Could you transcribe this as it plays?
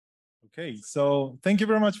Okay, so thank you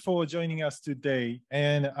very much for joining us today.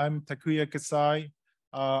 And I'm Takuya Kasai.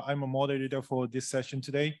 I'm a moderator for this session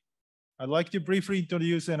today. I'd like to briefly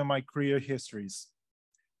introduce my career histories.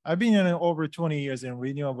 I've been in over 20 years in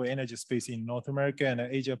renewable energy space in North America and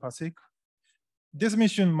Asia Pacific. This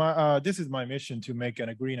is my mission to make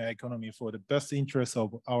a greener economy for the best interests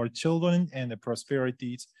of our children and the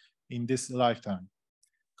prosperities in this lifetime.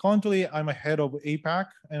 Currently, I'm a head of APAC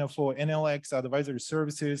and for NLX Advisory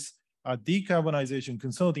Services, a decarbonization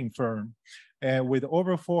consulting firm with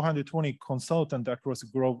over 420 consultants across the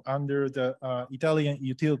globe under the Italian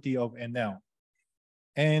utility of Enel.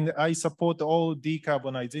 And I support all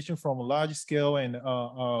decarbonization from large scale and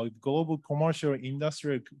global commercial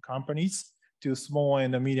industrial companies to small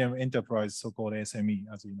and medium enterprise, so-called SME,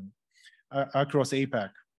 as you know, across APAC.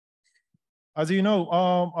 As you know,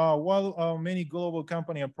 while many global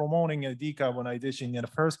companies are promoting decarbonization in the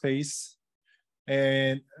first phase,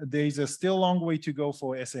 and there's still a long way to go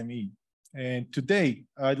for SME. And today,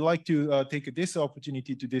 I'd like to take this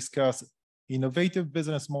opportunity to discuss innovative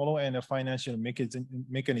business model and a financial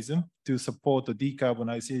mechanism to support the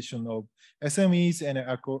decarbonization of SMEs and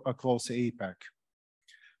across APAC.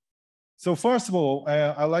 So first of all,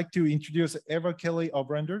 I'd like to introduce Eva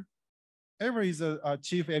Kelly-Obrender. Eva is a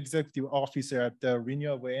Chief Executive Officer at the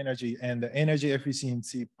Renewable Energy and Energy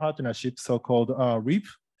Efficiency Partnership, so-called REAP,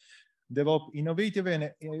 develop innovative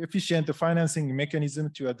and efficient financing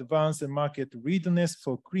mechanism to advance the market readiness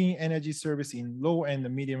for clean energy service in low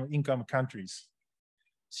and medium income countries.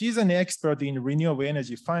 She's an expert in renewable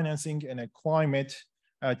energy financing and climate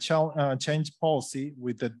change policy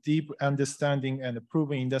with a deep understanding and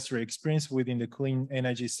proven industry experience within the clean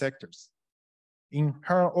energy sectors. In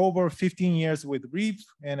her over 15 years with REAP,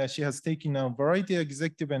 and she has taken a variety of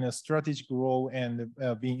executive and strategic role and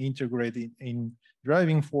being integrated in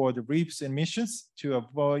driving forward REAP's missions to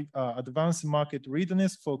avoid advanced market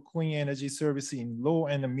readiness for clean energy service in low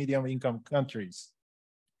and medium income countries.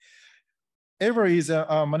 Eva is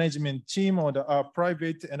a management team on the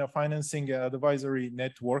private and financing advisory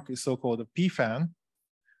network, so-called PFAN.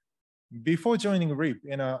 Before joining REAP,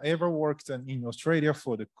 Eva worked in Australia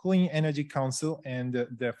for the Clean Energy Council and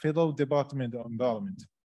the Federal Department of Environment.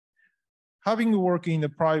 Having worked in the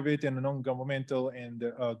private and non-governmental and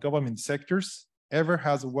government sectors, Eva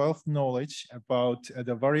has wealth knowledge about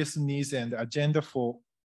the various needs and agenda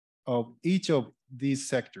of each of these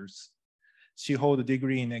sectors. She holds a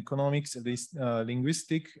degree in economics,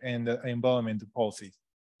 linguistics, and environment policy.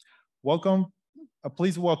 Welcome,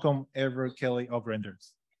 please welcome Eva Kelly-Obrender.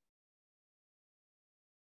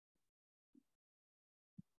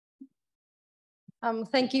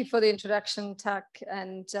 Thank you for the introduction, Tak.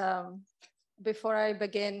 And before I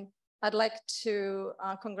begin, I'd like to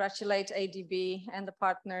congratulate ADB and the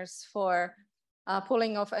partners for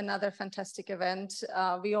pulling off another fantastic event.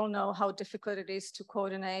 We all know how difficult it is to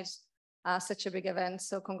coordinate such a big event.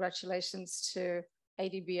 So congratulations to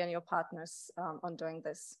ADB and your partners on doing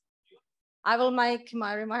this. I will make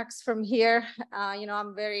my remarks from here.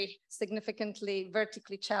 I'm very significantly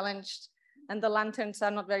vertically challenged and the lanterns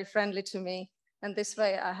are not very friendly to me. And this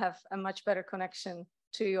way I have a much better connection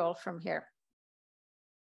to you all from here.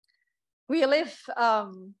 We live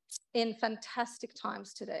in fantastic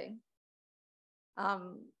times today.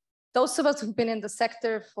 Those of us who've been in the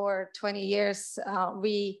sector for 20 years,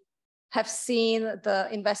 we have seen the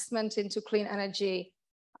investment into clean energy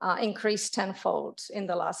increase tenfold in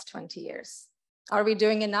the last 20 years. Are we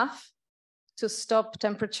doing enough to stop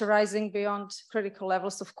temperature rising beyond critical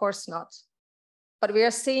levels? Of course not. But we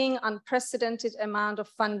are seeing unprecedented amount of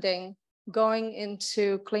funding going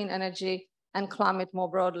into clean energy and climate more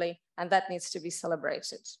broadly, and that needs to be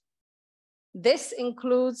celebrated. This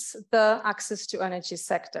includes the access to energy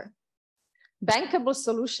sector. Bankable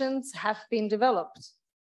solutions have been developed.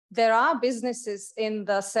 There are businesses in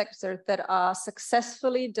the sector that are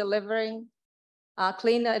successfully delivering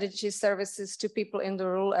clean energy services to people in the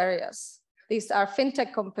rural areas. These are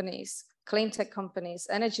fintech companies, clean tech companies,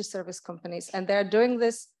 energy service companies, and they're doing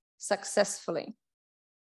this successfully.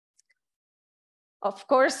 Of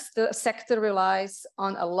course, the sector relies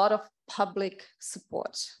on a lot of public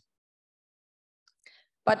support.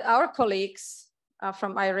 But our colleagues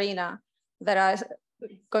from IRENA that are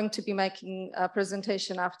going to be making a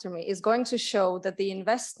presentation after me is going to show that the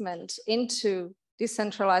investment into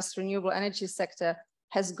decentralized renewable energy sector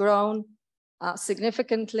has grown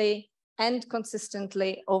significantly and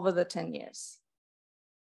consistently over the 10 years.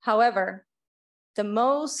 However, the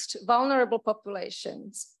most vulnerable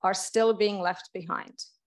populations are still being left behind.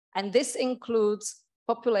 And this includes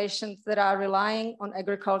populations that are relying on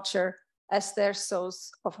agriculture as their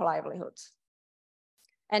source of livelihood.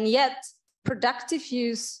 And yet, productive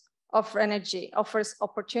use of energy offers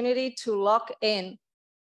opportunity to lock in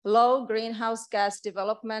low greenhouse gas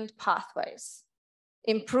development pathways,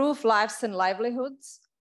 improve lives and livelihoods,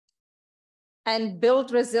 and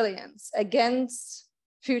build resilience against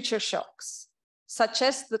future shocks, such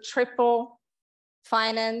as the triple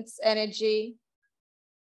finance, energy,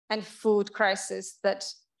 and food crisis that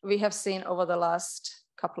we have seen over the last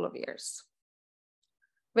couple of years.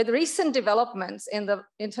 With recent developments in the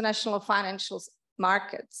international financial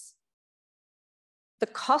markets, the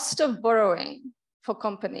cost of borrowing for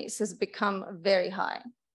companies has become very high.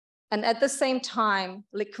 And at the same time,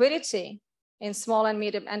 liquidity in small and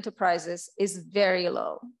medium enterprises is very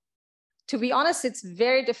low. To be honest, it's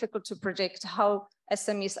very difficult to predict how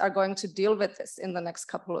SMEs are going to deal with this in the next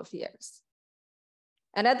couple of years.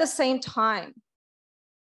 And at the same time,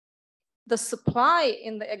 the supply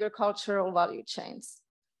in the agricultural value chains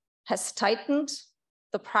has tightened,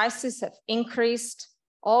 the prices have increased,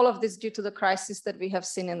 all of this due to the crisis that we have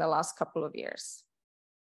seen in the last couple of years.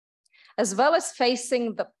 As well as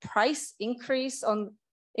facing the price increase on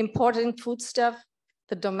imported foodstuff,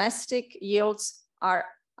 the domestic yields are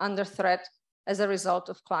under threat as a result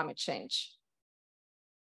of climate change.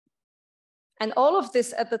 And all of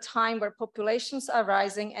this at the time where populations are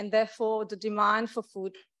rising and therefore the demand for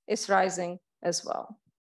food is rising as well.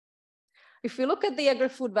 If we look at the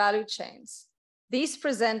agri-food value chains, these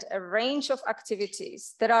present a range of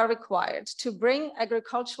activities that are required to bring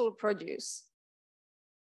agricultural produce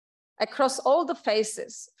across all the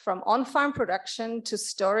phases, from on-farm production to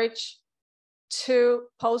storage to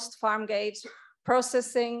post-farm gate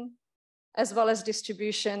processing, as well as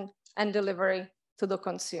distribution and delivery to the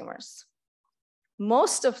consumers.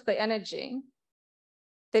 Most of the energy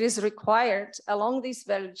that is required along these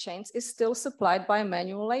value chains is still supplied by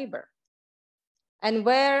manual labor. And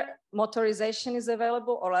where motorization is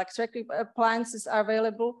available or electric appliances are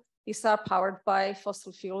available, these are powered by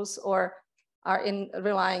fossil fuels or are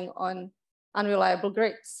relying on unreliable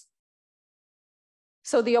grids.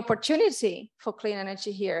 So the opportunity for clean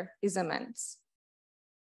energy here is immense.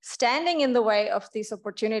 Standing in the way of these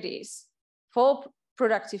opportunities for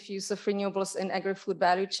productive use of renewables in agri-food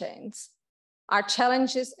value chains are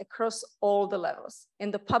challenges across all the levels, in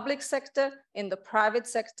the public sector, in the private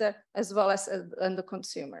sector, as well as in the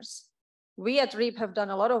consumers. We at REAP have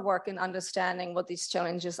done a lot of work in understanding what these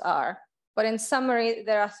challenges are, but in summary,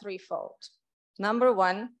 there are threefold. Number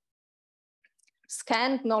one,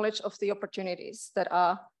 scant knowledge of the opportunities that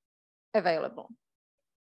are available.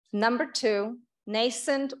 Number two,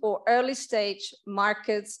 nascent or early stage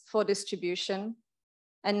markets for distribution.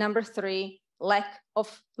 And number three, lack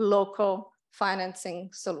of local financing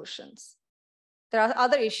solutions. There are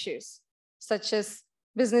other issues, such as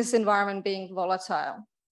business environment being volatile,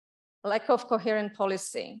 lack of coherent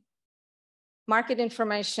policy, market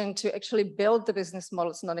information to actually build the business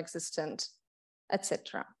models non-existent,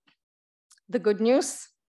 etc. The good news,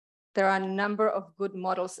 there are a number of good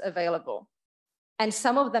models available, and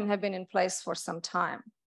some of them have been in place for some time.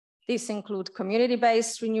 These include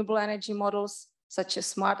community-based renewable energy models, such as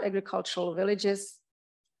smart agricultural villages,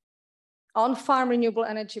 on-farm renewable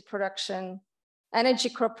energy production, energy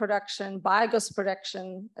crop production, biogas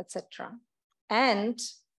production, etc. And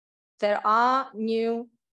there are new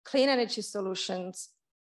clean energy solutions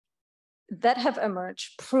that have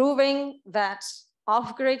emerged, proving that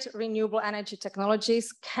off-grid renewable energy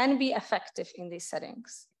technologies can be effective in these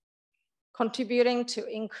settings, contributing to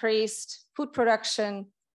increased food production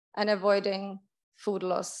and avoiding food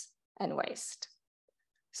loss and waste.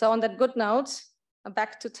 So on that good note,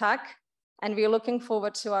 back to Tak, and we're looking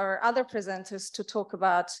forward to our other presenters to talk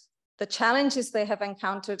about the challenges they have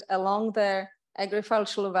encountered along their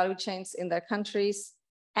agricultural value chains in their countries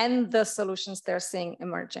and the solutions they're seeing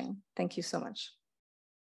emerging. Thank you so much.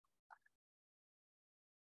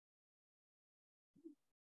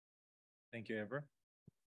 Thank you, Eva.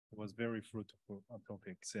 It was very fruitful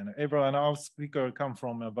topics. And Eva and our speaker come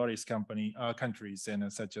from various countries,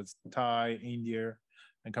 and such as Thai, India,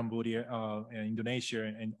 and Cambodia, and Indonesia,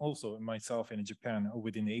 and also myself in Japan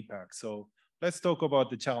within APAC. So let's talk about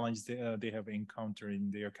the challenge they have encountered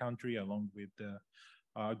in their country, along with the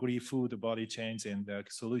agri-food value chains and the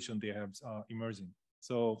solution they have emerging.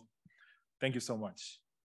 So thank you so much.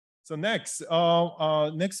 So next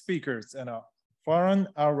speakers, and Farhan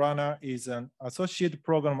Al-Rana is an associate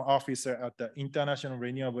program officer at the International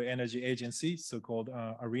Renewable Energy Agency, so-called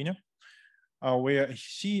ARENA, where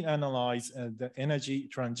she analyzed the energy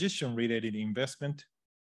transition-related investment,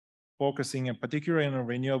 focusing in particular on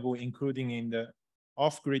renewable, including in the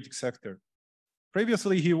off-grid sector.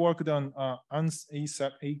 Previously, he worked on ANS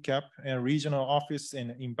ACAP and regional office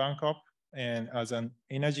in Bangkok and as an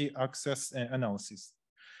energy access and analysis.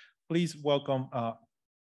 Please welcome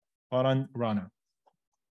Paran Rana.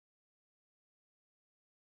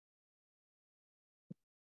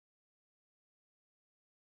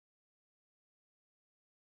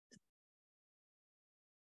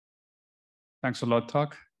 Thanks a lot,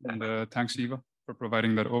 Tak, and thanks, Eva, for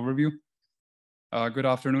providing that overview. Good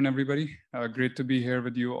afternoon, everybody. Great to be here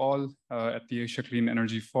with you all at the Asia Clean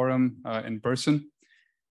Energy Forum in person.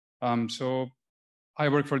 So I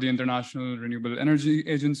work for the International Renewable Energy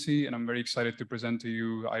Agency, and I'm very excited to present to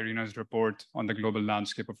you IRENA's report on the global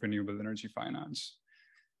landscape of renewable energy finance.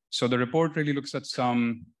 So the report really looks at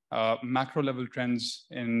some macro level trends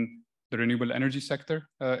in the renewable energy sector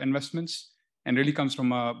investments, and really comes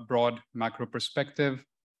from a broad macro perspective.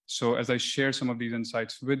 So as I share some of these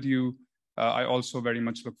insights with you, I also very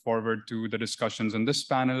much look forward to the discussions in this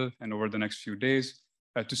panel and over the next few days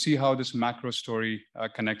to see how this macro story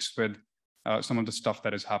connects with some of the stuff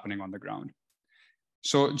that is happening on the ground.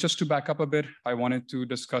 So just to back up a bit, I wanted to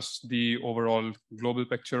discuss the overall global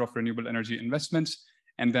picture of renewable energy investments,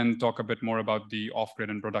 and then talk a bit more about the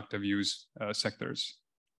off-grid and productive use sectors.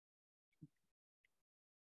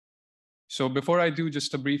 So before I do,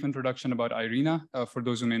 just a brief introduction about IRENA. For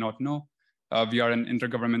those who may not know, we are an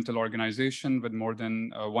intergovernmental organization with more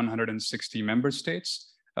than 160 member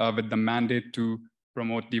states with the mandate to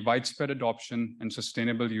promote the widespread adoption and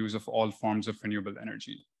sustainable use of all forms of renewable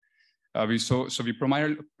energy. We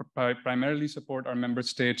primarily support our member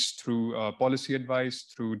states through policy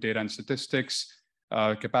advice, through data and statistics,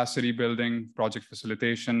 capacity building, project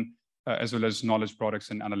facilitation, as well as knowledge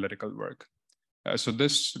products and analytical work. So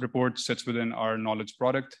this report sits within our knowledge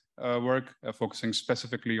product work, focusing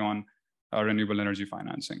specifically on renewable energy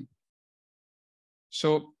financing.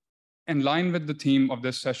 So in line with the theme of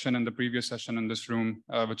this session and the previous session in this room,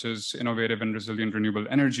 which is innovative and resilient renewable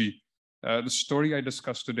energy, the story I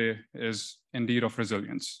discussed today is indeed of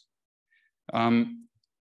resilience. In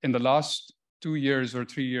the last 2 years or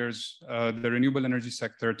 3 years, the renewable energy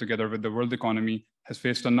sector, together with the world economy, has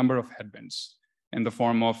faced a number of headwinds in the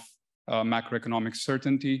form of macroeconomic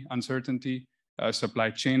uncertainty, supply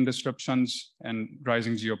chain disruptions, and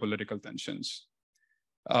rising geopolitical tensions.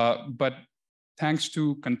 But thanks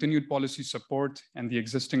to continued policy support and the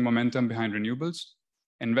existing momentum behind renewables,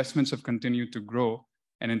 investments have continued to grow.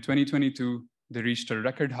 And in 2022, they reached a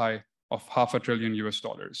record high of $500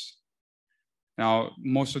 billion. Now,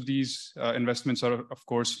 most of these investments are, of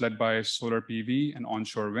course, led by solar PV and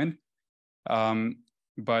onshore wind.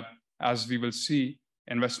 But as we will see,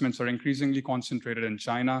 investments are increasingly concentrated in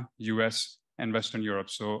China, US, and Western Europe,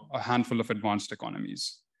 so a handful of advanced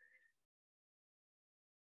economies.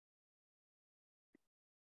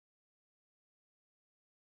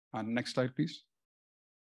 Next slide, please.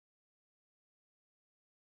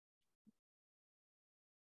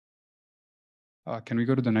 Can we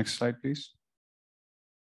go to the next slide, please?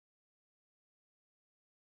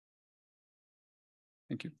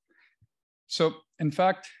 Thank you. So in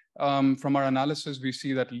fact, from our analysis, we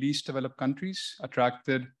see that least developed countries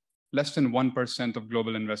attracted less than 1% of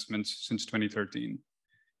global investments since 2013.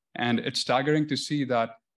 And it's staggering to see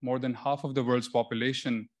that more than half of the world's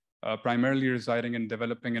population, primarily residing in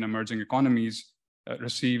developing and emerging economies,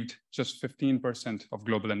 received just 15% of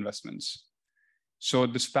global investments. So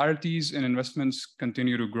disparities in investments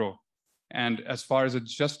continue to grow. And as far as a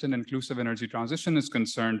just and inclusive energy transition is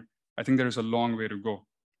concerned, I think there is a long way to go.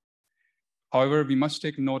 However, we must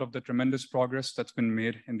take note of the tremendous progress that's been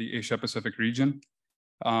made in the Asia-Pacific region,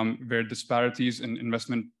 where disparities in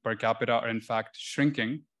investment per capita are in fact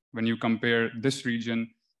shrinking when you compare this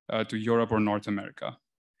region to Europe or North America.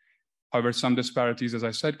 However, some disparities, as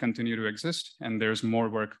I said, continue to exist, and there's more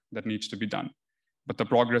work that needs to be done. But the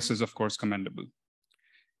progress is, of course, commendable.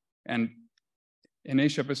 And in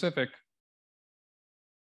Asia-Pacific,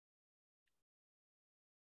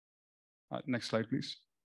 next slide, please.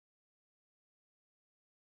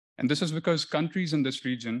 And this is because countries in this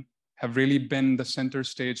region have really been the center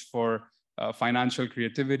stage for financial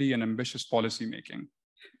creativity and ambitious policymaking.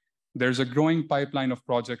 There's a growing pipeline of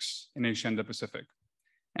projects in Asia and the Pacific.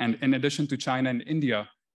 And in addition to China and India,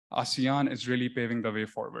 ASEAN is really paving the way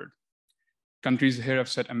forward. Countries here have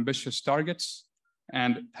set ambitious targets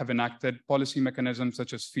and have enacted policy mechanisms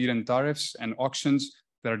such as feed-in tariffs and auctions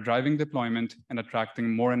that are driving deployment and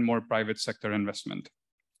attracting more and more private sector investment.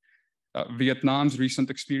 Vietnam's recent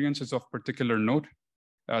experience is of particular note.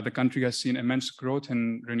 The country has seen immense growth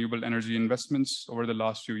in renewable energy investments over the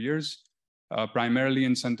last few years, primarily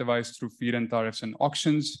incentivized through feed-in tariffs and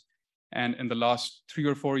auctions. And in the last 3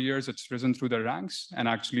 or 4 years, it's risen through the ranks and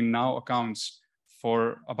actually now accounts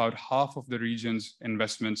for about half of the region's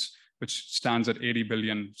investments, which stands at 80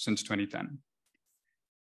 billion since 2010.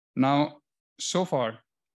 Now, so far,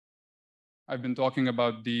 I've been talking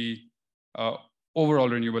about the overall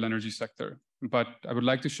renewable energy sector, but I would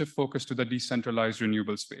like to shift focus to the decentralized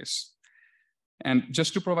renewable space. And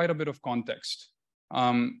just to provide a bit of context,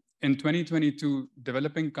 in 2022,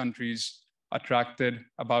 developing countries attracted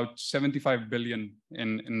about 75 billion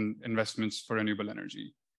in investments for renewable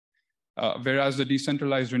energy, whereas the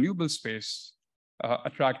decentralized renewable space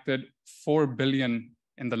attracted 4 billion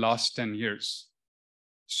in the last 10 years.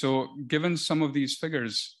 So given some of these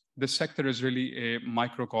figures, this sector is really a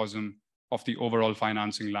microcosm of the overall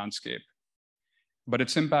financing landscape, but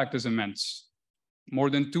its impact is immense. More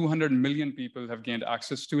than 200 million people have gained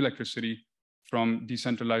access to electricity from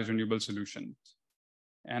decentralized renewable solutions.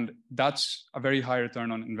 And that's a very high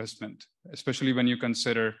return on investment, especially when you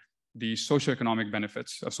consider the socioeconomic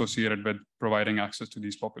benefits associated with providing access to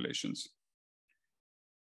these populations.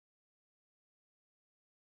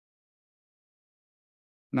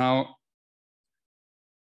 Now,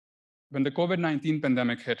 when the COVID-19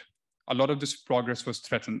 pandemic hit, a lot of this progress was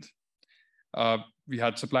threatened. We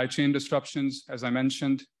had supply chain disruptions, as I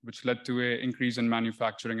mentioned, which led to an increase in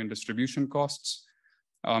manufacturing and distribution costs.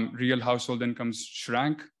 Real household incomes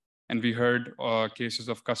shrank, and we heard cases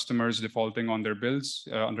of customers defaulting on their bills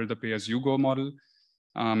under the pay-as-you-go model.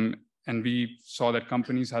 And we saw that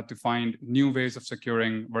companies had to find new ways of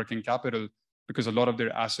securing working capital because a lot of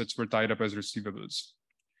their assets were tied up as receivables.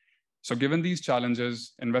 So given these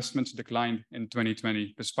challenges, investments declined in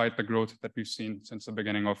 2020, despite the growth that we've seen since the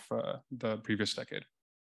beginning of the previous decade.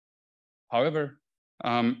 However,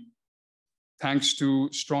 thanks to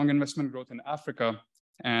strong investment growth in Africa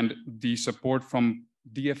and the support from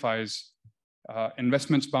DFIs,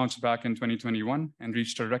 investments bounced back in 2021 and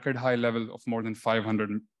reached a record high level of more than 500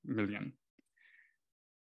 million.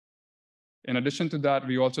 In addition to that,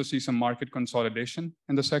 we also see some market consolidation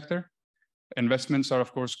in the sector. Investments are,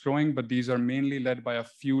 of course, growing, but these are mainly led by a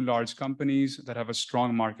few large companies that have a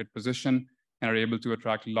strong market position and are able to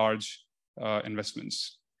attract large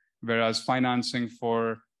investments. Whereas financing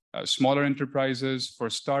for smaller enterprises, for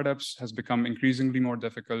startups, has become increasingly more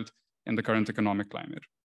difficult in the current economic climate.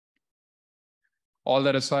 All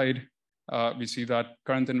that aside, we see that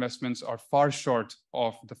current investments are far short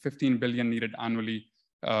of the 15 billion needed annually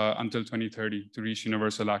until 2030 to reach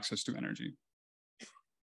universal access to energy.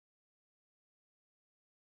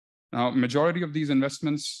 Now, majority of these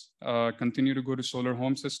investments continue to go to solar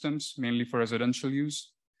home systems, mainly for residential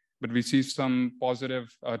use, but we see some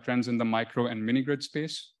positive trends in the micro and mini grid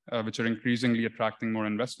space, which are increasingly attracting more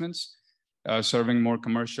investments, serving more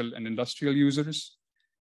commercial and industrial users.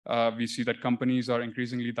 We see that companies are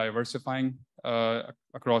increasingly diversifying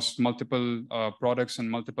across multiple products and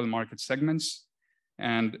multiple market segments.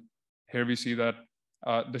 And here we see that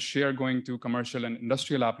the share going to commercial and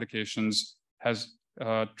industrial applications has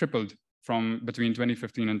tripled from between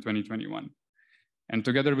 2015 and 2021. And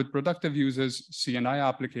together with productive uses, C&I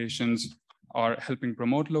applications are helping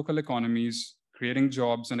promote local economies, creating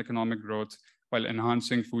jobs and economic growth while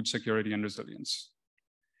enhancing food security and resilience.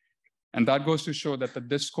 And that goes to show that the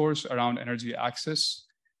discourse around energy access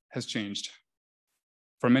has changed.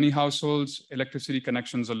 For many households, electricity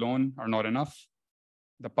connections alone are not enough.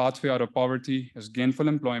 The pathway out of poverty is gainful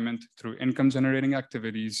employment through income-generating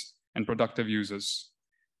activities and productive uses,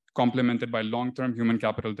 complemented by long-term human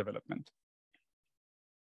capital development.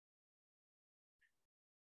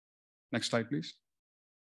 Next slide, please.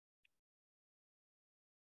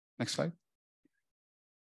 Next slide.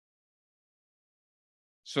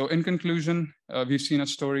 So in conclusion, we've seen a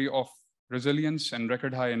story of resilience and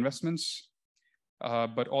record high investments,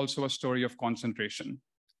 but also a story of concentration.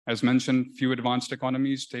 As mentioned, few advanced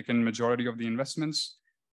economies take in majority of the investments,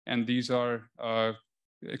 and these are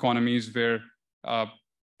economies where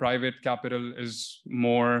private capital is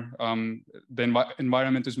more, the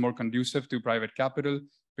environment is more conducive to private capital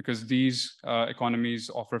because these economies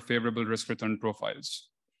offer favorable risk-return profiles.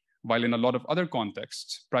 While in a lot of other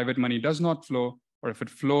contexts, private money does not flow, or if it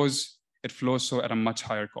flows so at a much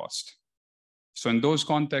higher cost. So in those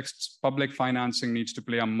contexts, public financing needs to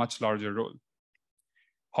play a much larger role.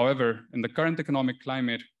 However, in the current economic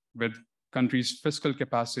climate, with countries' fiscal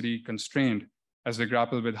capacity constrained as they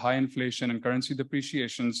grapple with high inflation and currency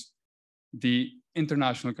depreciations, the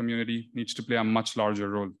international community needs to play a much larger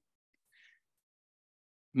role.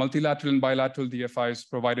 Multilateral and bilateral DFIs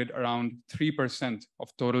provided around 3% of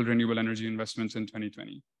total renewable energy investments in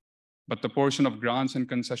 2020. But the portion of grants and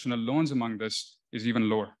concessional loans among this is even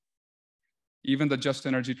lower. Even the just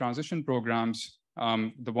energy transition programs,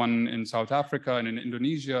 the one in South Africa and in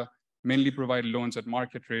Indonesia, mainly provide loans at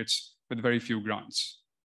market rates with very few grants.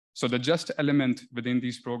 So the just element within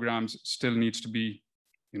these programs still needs to be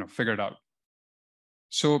figured out.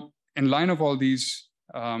 So in line of all these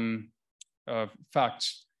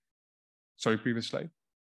facts, sorry, previous slide.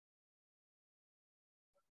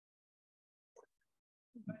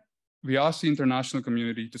 We asked the international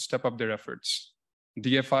community to step up their efforts.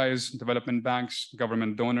 DFIs, development banks,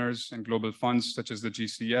 government donors, and global funds such as the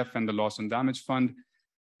GCF and the Loss and Damage Fund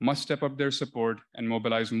must step up their support and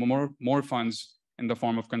mobilize more funds in the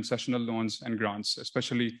form of concessional loans and grants,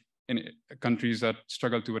 especially in countries that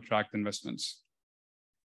struggle to attract investments.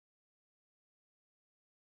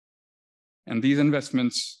 And these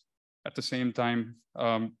investments, at the same time,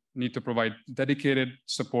 need to provide dedicated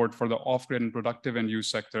support for the off-grid and productive and use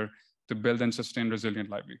sector to build and sustain resilient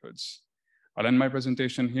livelihoods. I'll end my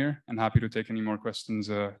presentation here and happy to take any more questions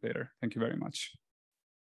later. Thank you very much.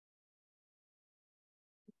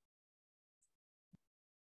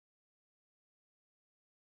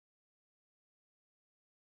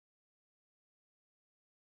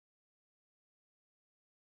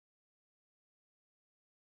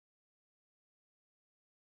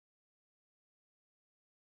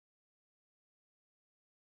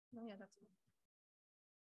 Yeah, that's good.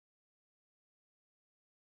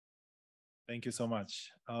 Thank you so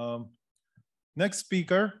much. Next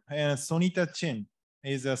speaker, Sonita Chin,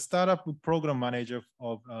 is a startup program manager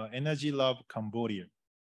of Energy Lab Cambodia.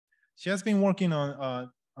 She has been working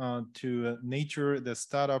on to nurture the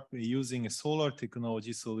startup using a solar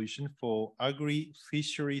technology solution for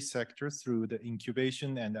agri-fishery sector through the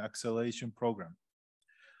incubation and acceleration program.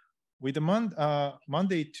 With the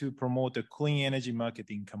mandate to promote the clean energy market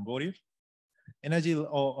in Cambodia,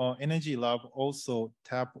 Energy Lab also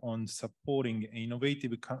tap on supporting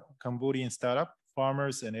innovative Cambodian startup,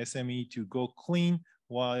 farmers, and SME to go clean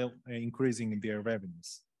while increasing their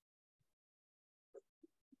revenues.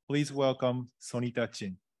 Please welcome Sonita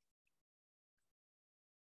Chin.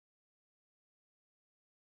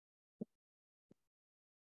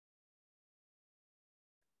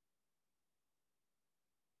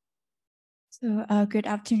 So good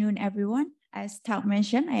afternoon, everyone. As Tak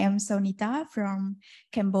mentioned, I am Sonita from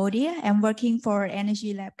Cambodia. I'm working for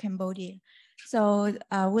Energy Lab Cambodia. So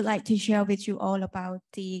I would like to share with you all about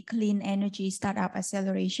the Clean Energy Startup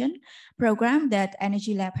Acceleration program that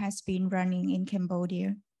Energy Lab has been running in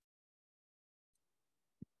Cambodia.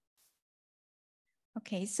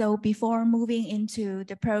 Okay, so before moving into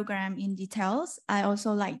the program in details, I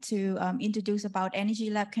also like to introduce about Energy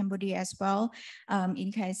Lab Cambodia as well,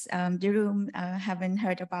 in case the room haven't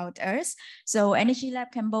heard about us. So Energy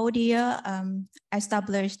Lab Cambodia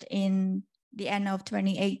established in the end of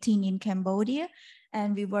 2018 in Cambodia,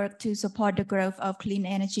 and we work to support the growth of clean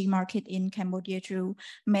energy market in Cambodia through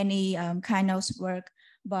many kind of work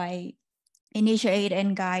by initiate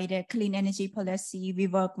and guide a clean energy policy. We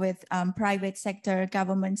work with private sector,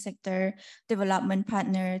 government sector, development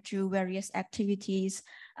partner through various activities.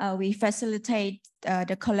 We facilitate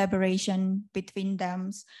the collaboration between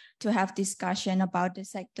them to have discussion about the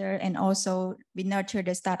sector, and also we nurture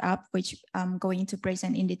the startup, which I'm going to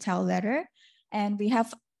present in detail later. And we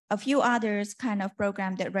have a few others kind of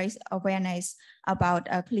program that raise awareness about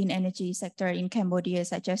a clean energy sector in Cambodia,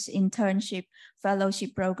 such as internship,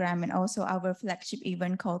 fellowship program, and also our flagship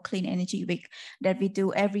event called Clean Energy Week that we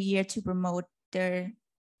do every year to promote the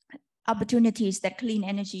opportunities that clean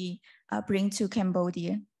energy bring to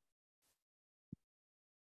Cambodia.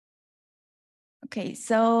 Okay,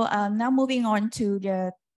 so now moving on to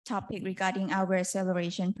the topic regarding our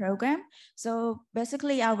acceleration program. So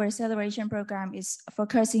basically our acceleration program is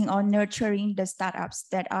focusing on nurturing the startups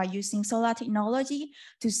that are using solar technology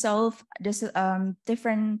to solve this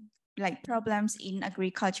different problems in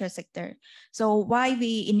agriculture sector. So why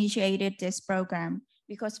we initiated this program?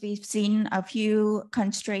 Because we've seen a few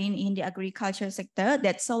constraints in the agriculture sector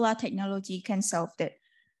that solar technology can solve it.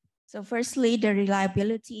 So firstly, the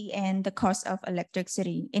reliability and the cost of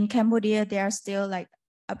electricity. In Cambodia, there are still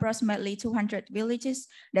approximately 200 villages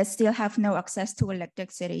that still have no access to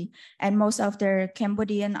electricity. And most of the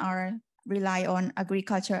Cambodian rely on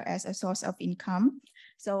agriculture as a source of income.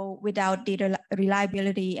 So without the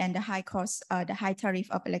reliability and the high cost, the high tariff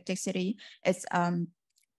of electricity, it's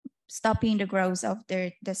stopping the growth of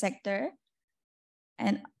the sector.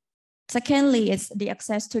 And secondly, it's the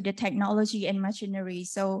access to the technology and machinery.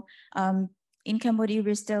 So in Cambodia,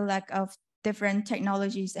 we still lack of different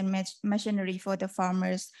technologies and machinery for the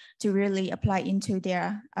farmers to really apply into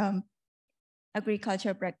their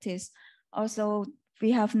agriculture practice. Also, we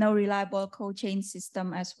have no reliable cold chain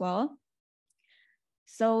system as well.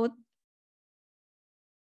 So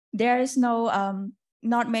there is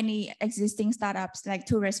not many existing startups like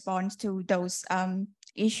to respond to those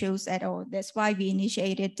issues at all. That's why we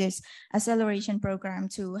initiated this acceleration program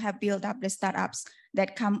to have built up the startups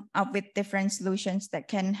that come up with different solutions that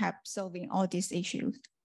can help solving all these issues.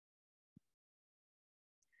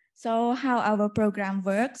 So how our program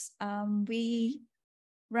works, we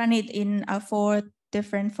run it in 4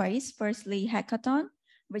 different phases. Firstly, hackathon,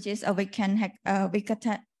 which is a weekend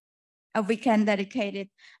dedicated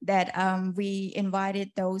that we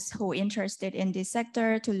invited those who are interested in this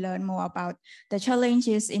sector to learn more about the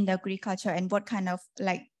challenges in the agriculture and what kind of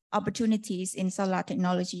like opportunities in solar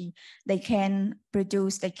technology they can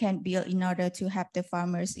produce, they can build in order to help the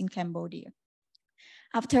farmers in Cambodia.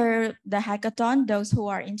 After the hackathon, those who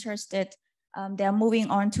are interested, they are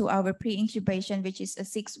moving on to our pre-incubation, which is a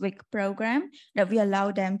 6-week program that we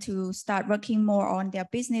allow them to start working more on their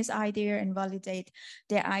business idea and validate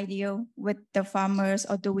their idea with the farmers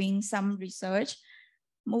or doing some research.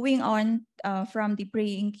 Moving on from the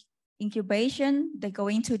pre-incubation, they go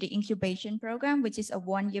into the incubation program, which is a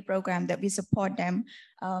 1-year program that we support them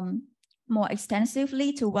more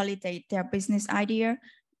extensively to validate their business idea.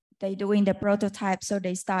 They doing the prototype, so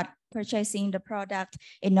they start purchasing the product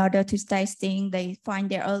in order to testing. They find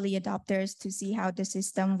their early adopters to see how the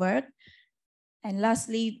system works. And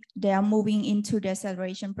lastly, they are moving into the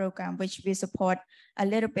acceleration program, which we support a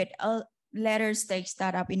little bit later stage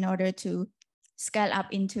startup in order to scale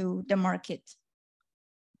up into the market.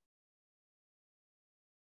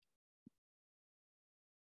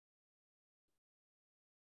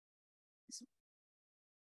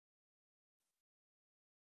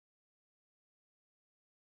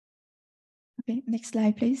 Okay, next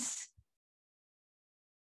slide, please.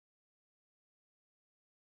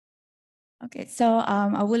 Okay, so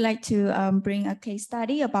I would like to bring a case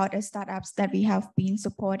study about the startups that we have been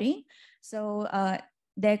supporting. So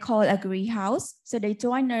they're called AgriHouse. So they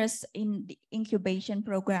joined us in the incubation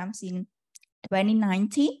programs in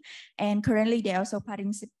 2019, and currently they're also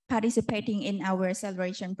participating in our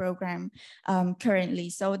acceleration program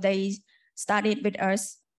currently. So they started with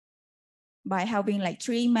us by having like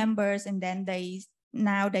 3 members, and then they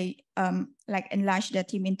like enlarge their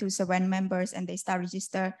team into 7 members, and they start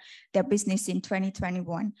register their business in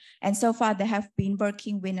 2021. And so far they have been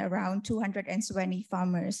working with around 220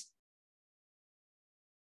 farmers.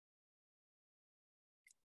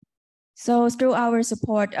 So through our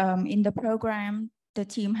support in the program, the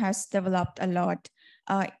team has developed a lot.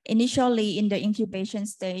 Initially in the incubation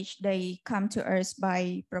stage, they come to us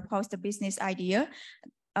by propose the business idea,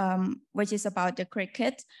 which is about the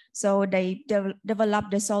cricket. So they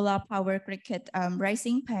developed the solar power cricket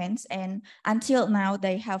racing pens, and until now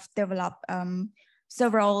they have developed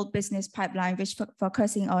several business pipelines which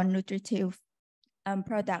focusing on nutritive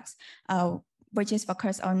products, which is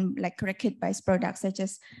focused on like cricket-based products such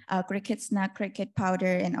as cricket snack, cricket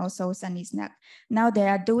powder, and also sunny snack. Now they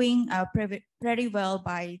are doing pretty well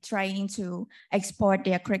by trying to export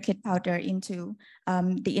their cricket powder into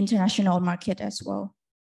the international market as well.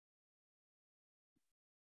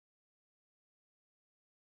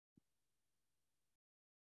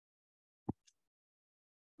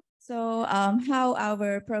 So how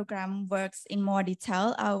our program works in more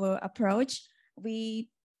detail, our approach, we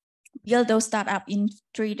build those startups in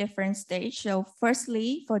 3 different stages. So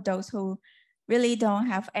firstly, for those who really don't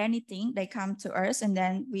have anything, they come to us and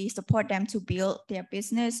then we support them to build their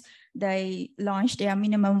business. They launch their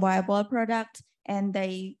minimum viable product and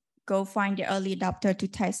they go find the early adopter to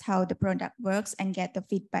test how the product works and get the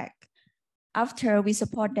feedback. After, we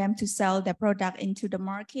support them to sell their product into the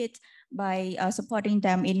market by supporting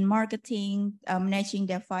them in marketing, managing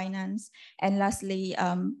their finance, and lastly,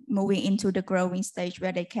 moving into the growing stage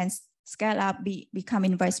where they can scale up, become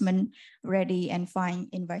investment ready, and find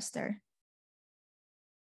investor.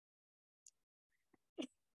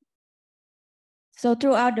 So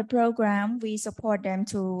throughout the program, we support them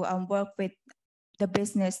to work with the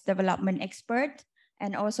business development expert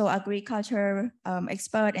and also agriculture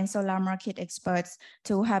expert and solar market experts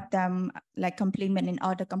to help them like complement in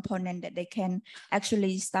all the components that they can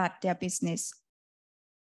actually start their business.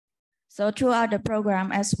 So throughout the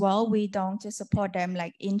program as well, we don't just support them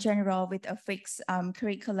like in general with a fixed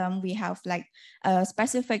curriculum. We have like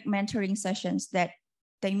specific mentoring sessions that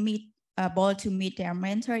they able to meet their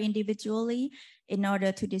mentor individually in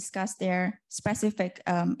order to discuss their specific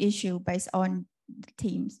issue based on the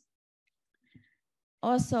teams.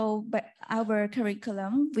 Also, but our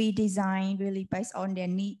curriculum, we design really based on their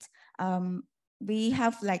needs. We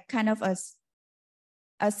have like kind of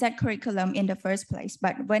a a set curriculum in the first place.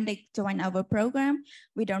 But when they join our program,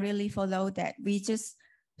 we don't really follow that. We just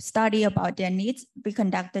study about their needs. We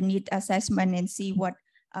conduct the need assessment and see what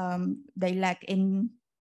they lack in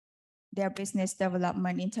their business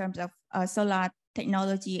development in terms of solar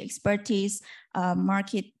technology expertise,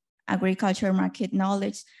 agriculture market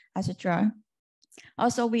knowledge, etc.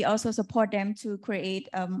 Also, we also support them to create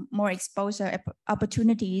more exposure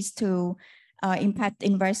opportunities to impact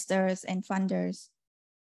investors and funders.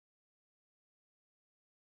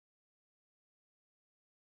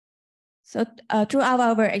 So throughout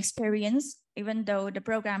our experience, even though the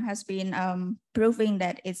program has been proving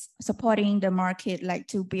that it's supporting the market, like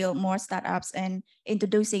to build more startups and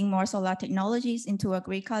introducing more solar technologies into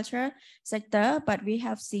agriculture sector, but we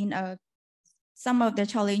have seen some of the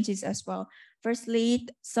challenges as well. Firstly,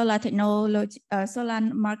 solar technology, solar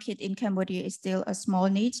market in Cambodia is still a small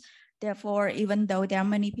niche. Therefore, even though there are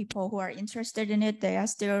many people who are interested in it, they are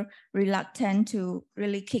still reluctant to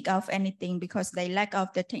really kick off anything because they lack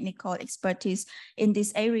of the technical expertise in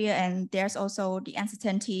this area. And there's also the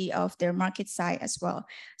uncertainty of their market size as well.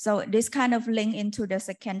 So this kind of link into the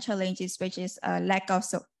second challenges, which is a lack of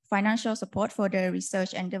financial support for the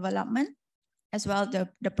research and development, as well the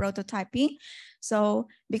prototyping. So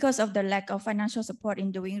because of the lack of financial support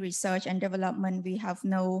in doing research and development, we have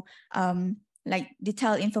no like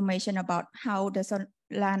detailed information about how the solar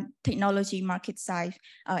technology market size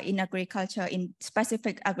in agriculture, in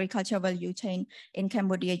specific agriculture value chain in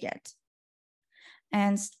Cambodia yet.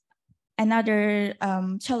 And another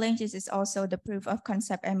challenge is also the proof of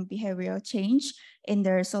concept and behavioral change in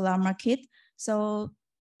the solar market. So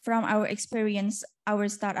from our experience, our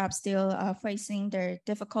startups still are facing the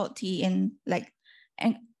difficulty in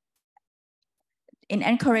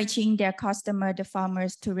encouraging their customer, the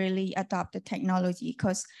farmers, to really adopt the technology,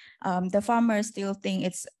 because the farmers still think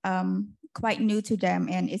it's quite new to them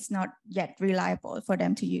and it's not yet reliable for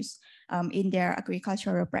them to use in their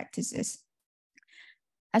agricultural practices.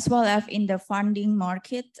 As well as in the funding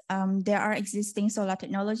market, there are existing solar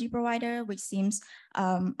technology provider, which seems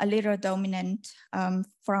a little dominant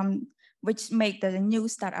which make the new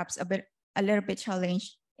startups a little bit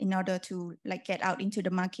challenged in order to get out into the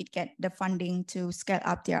market, get the funding to scale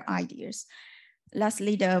up their ideas.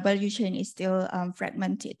 Lastly, the value chain is still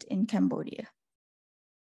fragmented in Cambodia.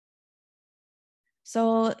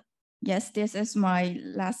 So yes, this is my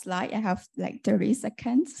last slide. I have 30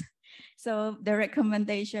 seconds. So the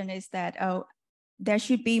recommendation is that there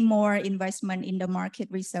should be more investment in the market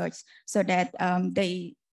research so that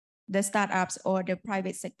the startups or the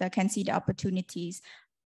private sector can see the opportunities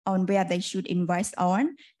on where they should invest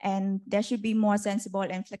on. And there should be more sensible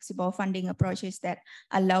and flexible funding approaches that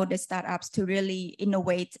allow the startups to really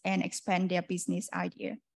innovate and expand their business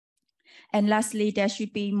idea. And lastly, there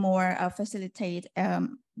should be more facilitate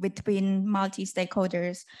between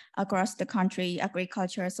multi-stakeholders across the country,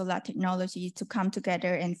 agriculture, solar technology, to come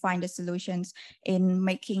together and find the solutions in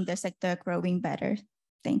making the sector growing better.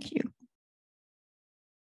 Thank you.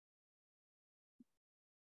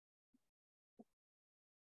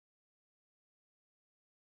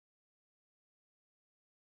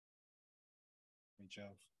 Great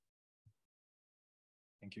job.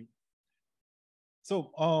 Thank you.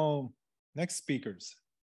 So next speakers.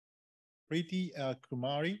 Preeti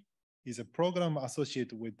Kumari is a program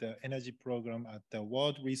associate with the energy program at the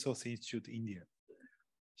World Resource Institute, India.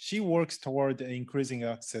 She works toward increasing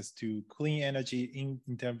access to clean energy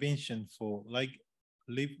intervention for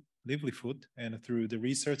livelihood and through the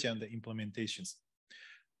research and the implementations.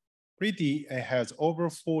 Preeti has over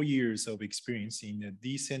 4 years of experience in the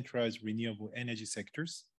decentralized renewable energy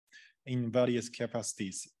sectors in various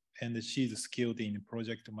capacities, and she's skilled in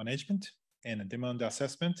project management and demand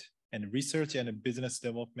assessment and research and business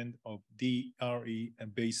development of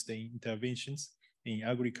DRE-based interventions in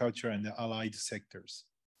agriculture and allied sectors.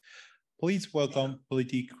 Please welcome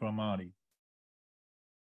Preeti Kumari.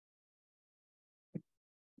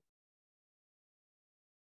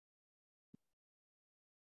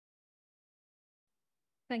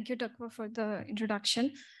 Thank you, Takwa, for the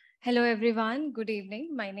introduction. Hello, everyone. Good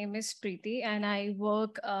evening. My name is Preeti, and I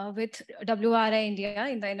work with WRI India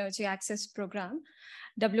in the Energy Access Program.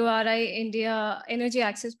 WRI India Energy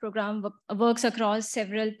Access Program works across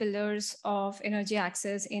several pillars of energy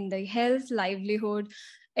access in the health, livelihood,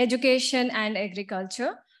 education, and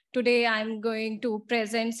agriculture. Today, I'm going to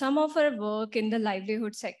present some of our work in the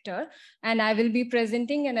livelihood sector, and I will be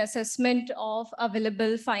presenting an assessment of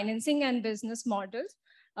available financing and business models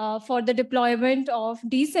for the deployment of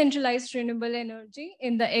decentralized renewable energy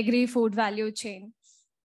in the agri-food value chain.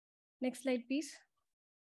 Next slide, please.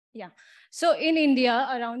 Yeah. So in India,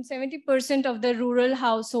 around 70% of the rural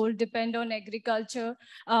household depend on agriculture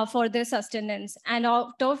for their sustenance, and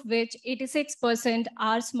out of which 86%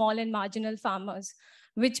 are small and marginal farmers,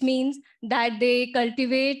 which means that they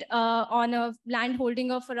cultivate on a land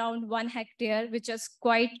holding of around 1 hectare, which is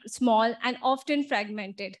quite small and often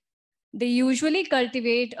fragmented. They usually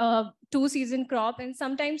cultivate a 2-season crop and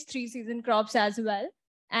sometimes 3-season crops as well.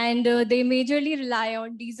 And they majorly rely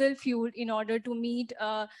on diesel fuel in order to meet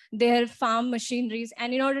their farm machineries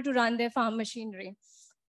and in order to run their farm machinery.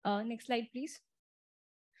 Next slide, please.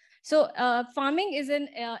 So farming is an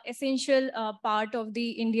essential part of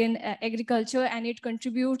the Indian agriculture, and it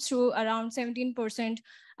contributes to around 17%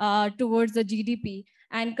 towards the GDP.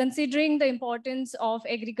 And considering the importance of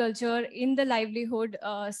agriculture in the livelihood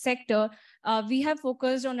sector, we have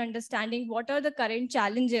focused on understanding what are the current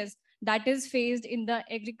challenges that is faced in the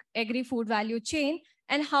agri-food value chain,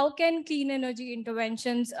 and how can clean energy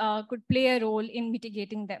interventions could play a role in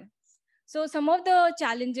mitigating them. So some of the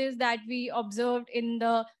challenges that we observed in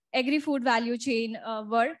the agri-food value chain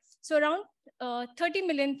were, so around 30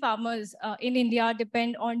 million farmers in India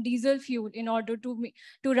depend on diesel fuel in order to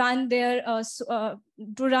run their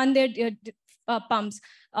pumps.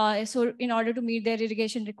 So in order to meet their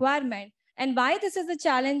irrigation requirement. And why this is a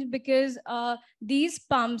challenge? Because these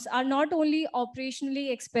pumps are not only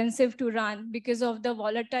operationally expensive to run because of the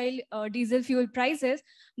volatile diesel fuel prices,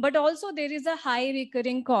 but also there is a high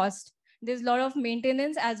recurring cost. There's a lot of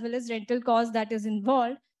maintenance as well as rental cost that is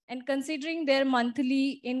involved. And considering their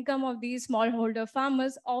monthly income of these smallholder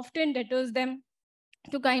farmers often deters them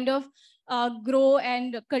to kind of grow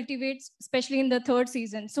and cultivate, especially in the third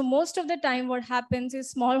season. So most of the time what happens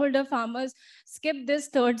is smallholder farmers skip this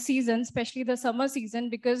third season, especially the summer season,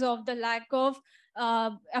 because of the lack of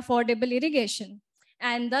affordable irrigation.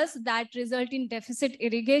 And thus that result in deficit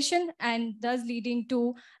irrigation, and thus leading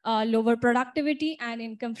to lower productivity and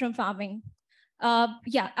income from farming.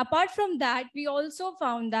 Apart from that, we also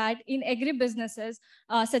found that in agribusinesses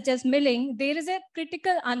such as milling, there is a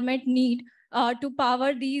critical unmet need to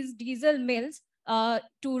power these diesel mills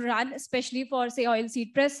to run, especially for, say,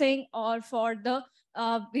 oilseed pressing or for the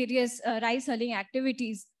various rice hulling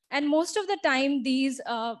activities. And most of the time, these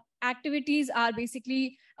activities are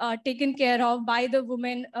basically taken care of by the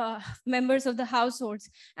women members of the households.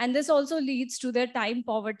 And this also leads to their time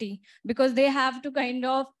poverty, because they have to kind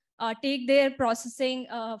of take their processing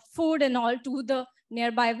food and all to the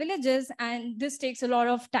nearby villages, and this takes a lot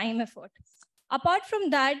of time effort. Apart from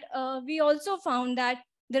that, we also found that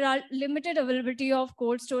there are limited availability of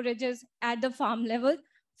cold storages at the farm level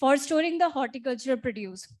for storing the horticultural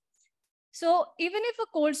produce. So even if a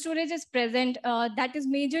cold storage is present, that is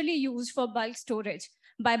majorly used for bulk storage.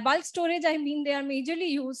 By bulk storage, I mean they are majorly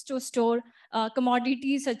used to store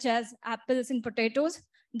commodities such as apples and potatoes.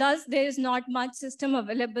 Thus, there is not much system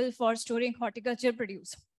available for storing horticultural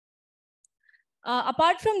produce.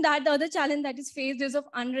 Apart from that, the other challenge that is faced is of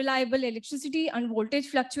unreliable electricity and voltage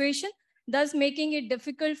fluctuation, thus making it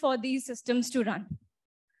difficult for these systems to run.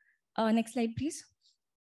 Next slide, please.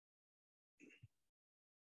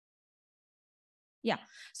 Yeah,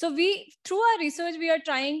 so through our research, we are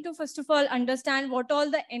trying to, first of all, understand what all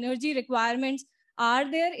the energy requirements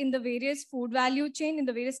are there in the various food value chain, in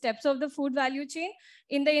the various steps of the food value chain.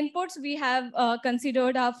 In the inputs, we have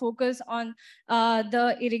considered our focus on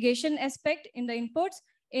the irrigation aspect in the inputs.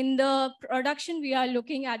 In the production, we are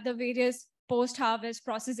looking at the various post-harvest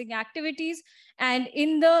processing activities. And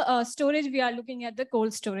in the storage, we are looking at the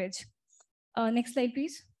cold storage. Next slide,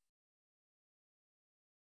 please.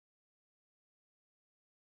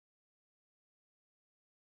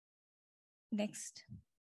 Next.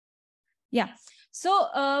 Yeah,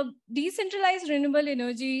 so decentralized renewable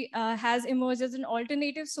energy has emerged as an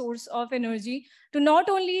alternative source of energy to not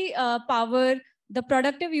only power the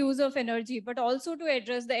productive use of energy, but also to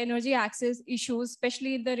address the energy access issues,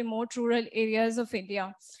 especially in the remote rural areas of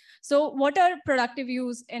India. So what are productive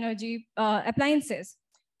use energy appliances?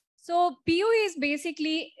 So PUE is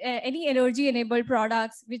basically any energy-enabled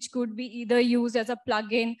products which could be either used as a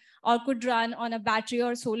plug-in or could run on a battery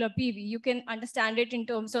or solar PV. You can understand it in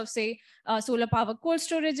terms of, say, solar power cold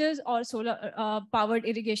storages or solar powered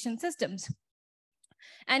irrigation systems.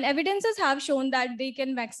 And evidences have shown that they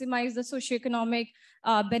can maximize the socioeconomic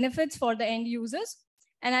benefits for the end users.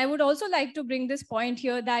 And I would also like to bring this point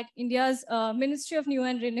here that India's Ministry of New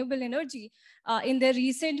and Renewable Energy in their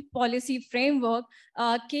recent policy framework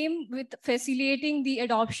came with facilitating the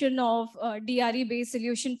adoption of DRE-based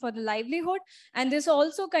solution for the livelihood. And this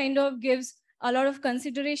also kind of gives a lot of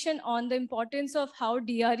consideration on the importance of how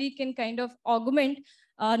DRE can kind of augment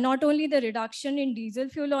not only the reduction in diesel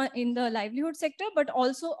fuel in the livelihood sector, but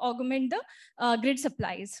also augment the grid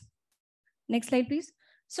supplies. Next slide, please.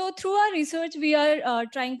 So through our research, we are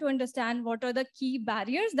trying to understand what are the key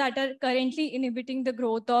barriers that are currently inhibiting the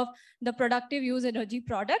growth of the productive use energy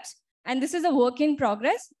products. And this is a work in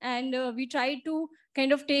progress. And we try to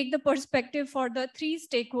kind of take the perspective for the 3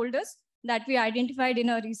 stakeholders that we identified in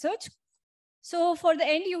our research. So for the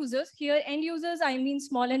end users, here end users, I mean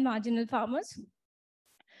small and marginal farmers,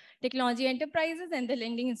 technology enterprises, and the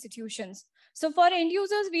lending institutions. So for end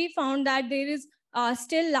users, we found that there is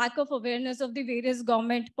still lack of awareness of the various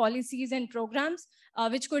government policies and programs,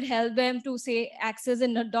 which could help them to say access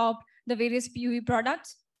and adopt the various PUE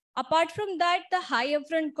products. Apart from that, the high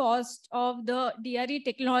upfront cost of the DRE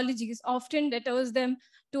technologies often deters them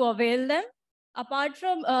to avail them. Apart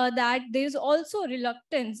from that, there's also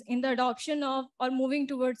reluctance in the adoption of or moving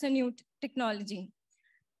towards a new technology.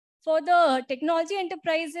 For the technology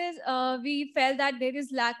enterprises, we felt that there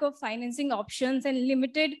is lack of financing options and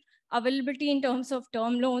limited availability in terms of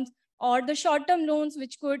term loans or the short-term loans,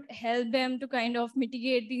 which could help them to kind of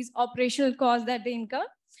mitigate these operational costs that they incur.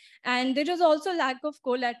 And there is also lack of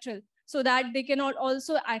collateral so that they cannot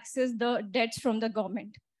also access the debts from the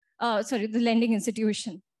government, the lending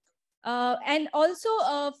institution. And also,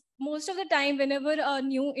 most of the time, whenever a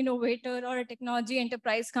new innovator or a technology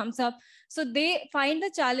enterprise comes up, so they find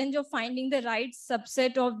the challenge of finding the right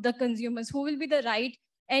subset of the consumers who will be the right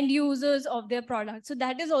end users of their product. So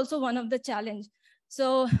that is also one of the challenge.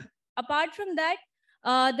 So apart from that,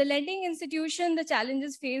 the lending institution, the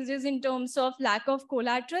challenges faced is in terms of lack of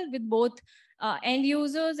collateral with both end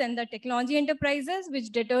users and the technology enterprises,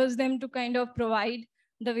 which deters them to kind of provide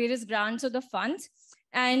the various grants or the funds.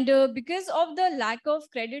 And because of the lack of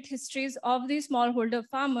credit histories of the smallholder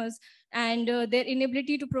farmers and their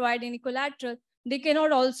inability to provide any collateral, they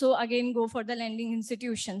cannot also again go for the lending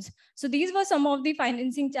institutions. So these were some of the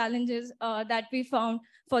financing challenges that we found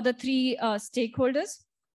for the 3 stakeholders.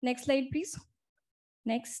 Next slide, please.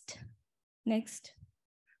 Next.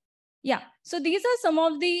 Yeah, so these are some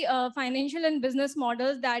of the financial and business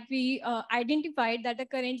models that we identified that are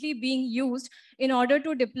currently being used in order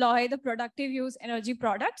to deploy the productive use energy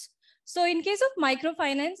products. So in case of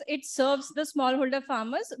microfinance, it serves the smallholder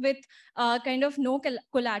farmers with kind of no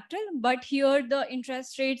collateral, but here the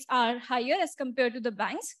interest rates are higher as compared to the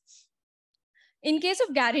banks. In case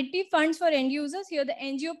of guarantee funds for end users, here the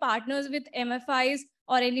NGO partners with MFIs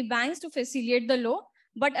or any banks to facilitate the loan.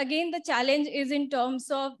 But again, the challenge is in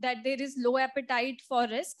terms of that there is low appetite for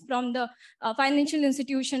risk from the financial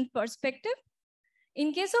institution perspective.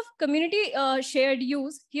 In case of community shared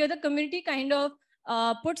use, here the community kind of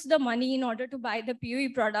puts the money in order to buy the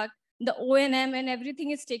PUE product, the O&M and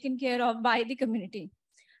everything is taken care of by the community.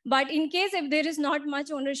 But in case if there is not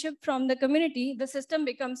much ownership from the community, the system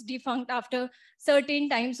becomes defunct after certain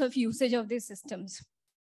times of usage of these systems.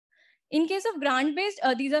 In case of grant-based,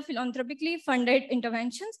 these are philanthropically funded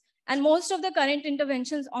interventions. And most of the current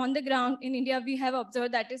interventions on the ground in India, we have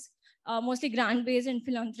observed that is mostly grant-based and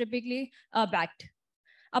philanthropically backed.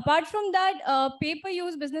 Apart from that,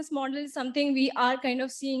 pay-per-use business model is something we are kind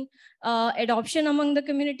of seeing adoption among the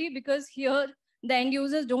community, because here the end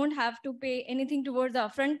users don't have to pay anything towards the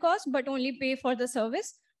upfront cost, but only pay for the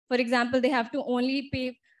service. For example, they have to only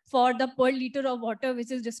pay for the per liter of water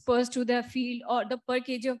which is dispersed to their field or the per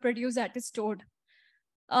kg of produce that is stored.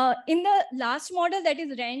 In the last model, that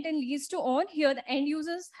is rent and lease to own, here the end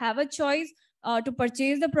users have a choice to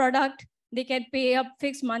purchase the product. They can pay a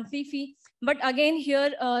fixed monthly fee. But again, here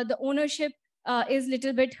the ownership is a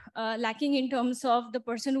little bit lacking in terms of the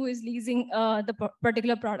person who is leasing the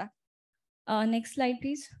particular product. Next slide,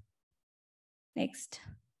 please. Next.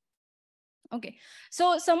 Okay,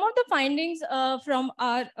 so some of the findings from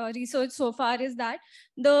our research so far is that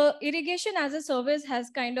the irrigation as a service has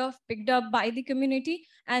kind of picked up by the community,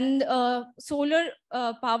 and solar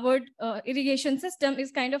powered irrigation system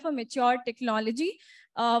is kind of a mature technology.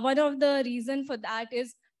 One of the reasons for that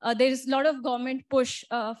is there is a lot of government push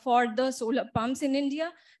for the solar pumps in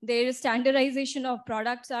India. There is standardization of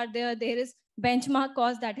products are there. There is benchmark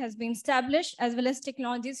cost that has been established, as well as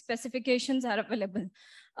technology specifications are available.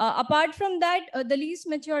 Apart from that, the least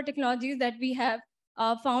mature technologies that we have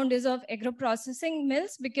found is of agro-processing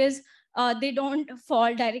mills, because they don't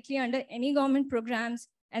fall directly under any government programs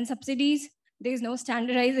and subsidies. There is no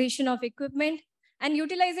standardization of equipment, and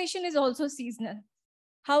utilization is also seasonal.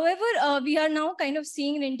 However, we are now kind of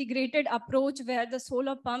seeing an integrated approach where the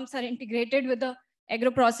solar pumps are integrated with the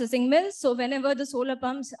agro-processing mills. So whenever the solar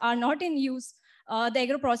pumps are not in use, the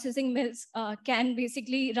agro-processing mills can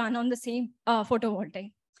basically run on the same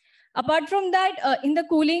photovoltaic. Apart from that, in the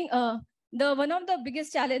cooling, one of the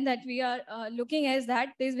biggest challenge that we are looking at is that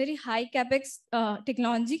there's very high capex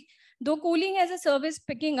technology. Though cooling as a service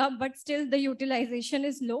picking up, but still the utilization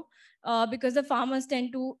is low because the farmers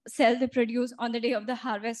tend to sell the produce on the day of the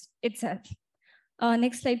harvest itself.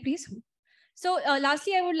 Next slide, please. So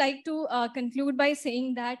lastly, I would like to conclude by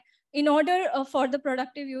saying that in order for the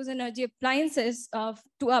productive use energy appliances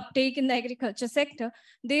to uptake in the agriculture sector,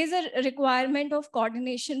 there is a requirement of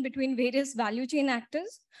coordination between various value chain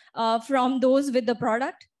actors, from those with the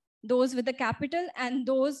product, those with the capital, and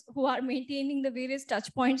those who are maintaining the various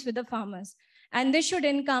touch points with the farmers. And this should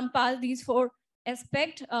encompass these four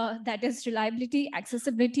aspects, that is reliability,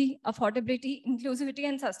 accessibility, affordability, inclusivity,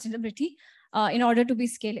 and sustainability in order to be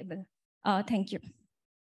scalable. Thank you.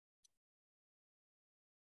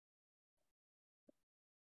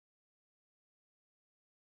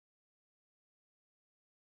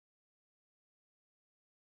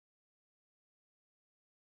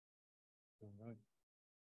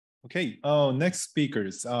 Okay, next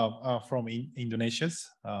speakers from Indonesia's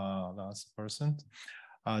last person,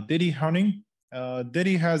 Dedi Haning.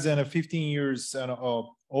 Dedi has over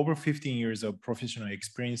 15 years of professional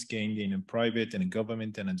experience gained in private and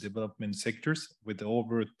government and development sectors, with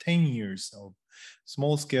over 10 years of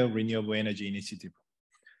small-scale renewable energy initiative.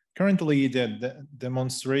 Currently, the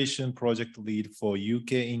demonstration project lead for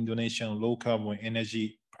UK-Indonesian low-carbon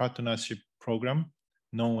energy partnership program,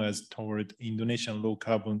 known as Toward Indonesian Low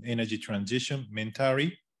Carbon Energy Transition,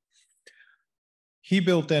 Mentari. He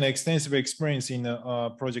built an extensive experience in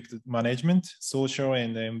project management, social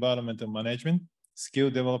and environmental management, skill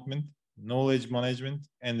development, knowledge management,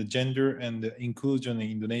 and gender and inclusion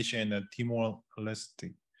in Indonesia and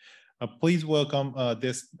Timor-Leste. Please welcome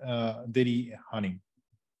Dedi Haning.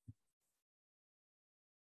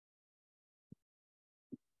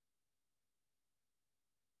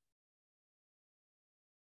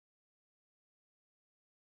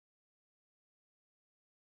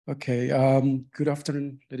 Okay, good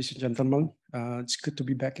afternoon, ladies and gentlemen. It's good to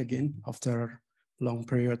be back again after a long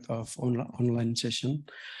period of online session.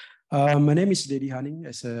 My name is Dedi Haning.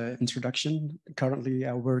 As an introduction, currently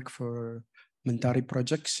I work for Mentari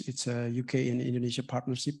Projects. It's a UK and Indonesia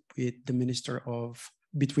partnership with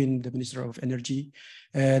between the Minister of Energy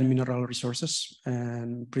and Mineral Resources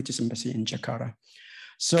and British Embassy in Jakarta.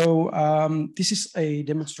 So this is a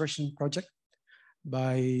demonstration project.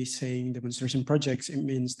 By saying demonstration projects, it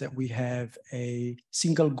means that we have a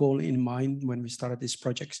single goal in mind when we started these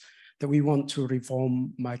projects, that we want to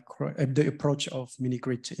reform the approach of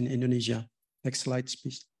mini-grid in Indonesia. Next slide,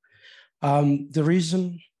 please. The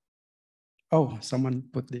reason, oh, someone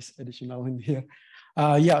put this additional in here.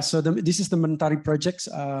 So this is the Mentari projects.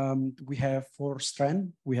 We have 4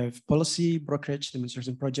 strands. We have policy, brokerage,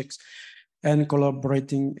 demonstration projects, and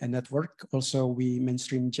collaborating and network. Also, we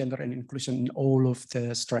mainstream gender and inclusion in all of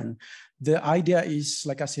the strand. The idea is,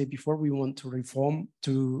 like I said before, we want to reform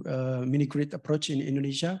to mini-grid approach in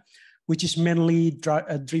Indonesia, which is mainly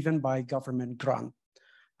driven by government grant.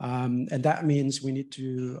 And that means we need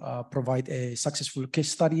to provide a successful case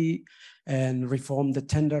study and reform the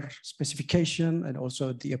tender specification and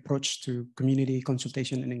also the approach to community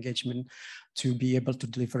consultation and engagement to be able to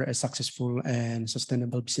deliver a successful and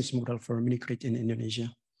sustainable business model for mini-grid in Indonesia.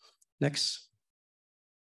 Next.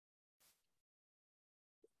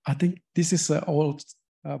 I think this is an old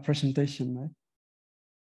presentation,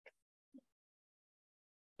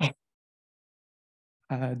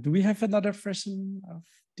 right? Do we have another version of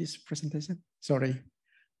this presentation? Sorry.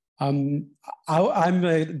 I'm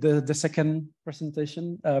the second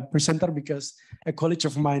presentation presenter because a colleague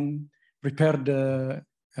of mine prepared the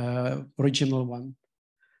original one.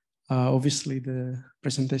 Obviously, the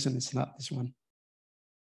presentation is not this one.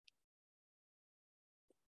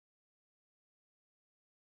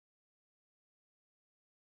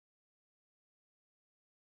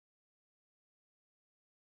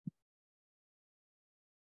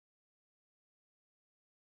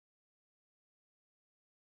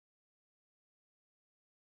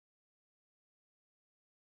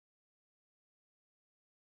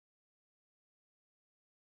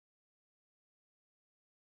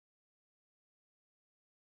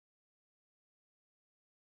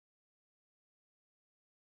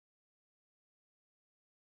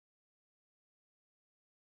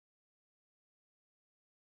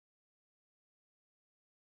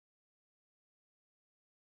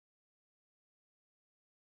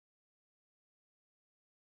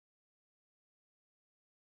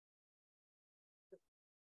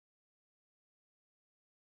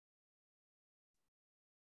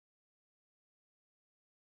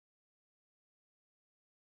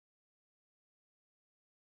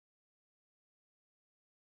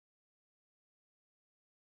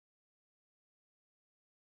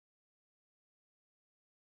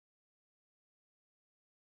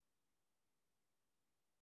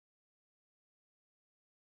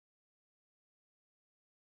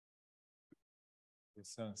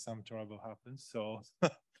 some trouble happens, so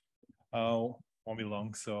won't be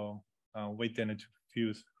long. So wait then a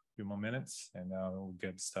few more minutes, and we'll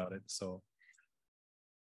get started. So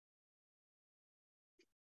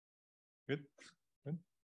good.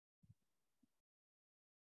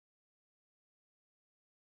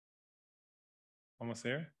 Almost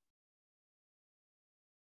there.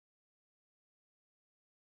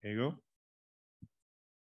 There you go.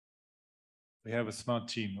 We have a smart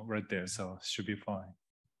team right there, so it should be fine.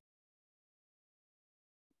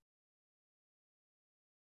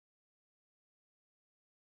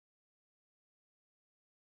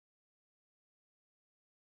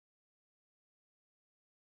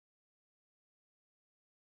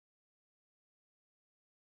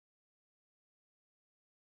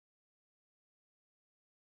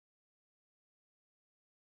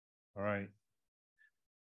 All right.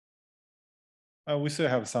 We still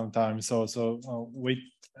have some time, so wait.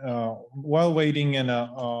 While waiting, and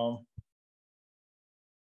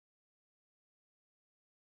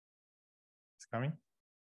it's coming.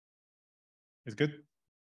 It's good.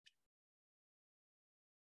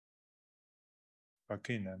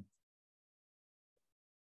 Okay then.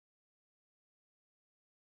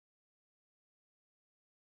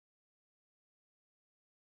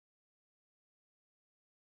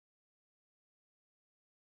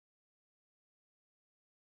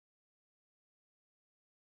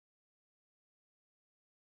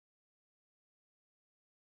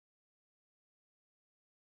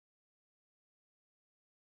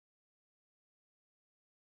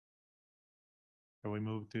 Can we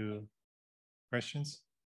move to questions?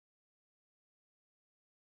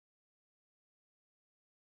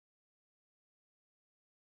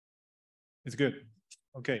 It's good.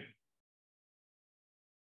 Okay.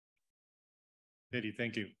 Eddie,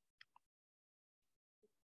 thank you.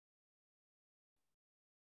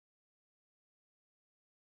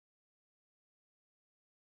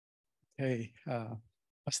 Hey,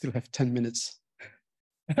 I still have 10 minutes.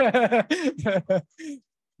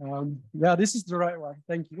 Yeah, this is the right one.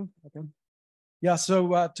 Thank you. Okay. Yeah,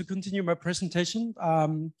 so to continue my presentation,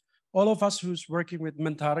 all of us who's working with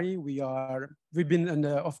Mentari, we've been in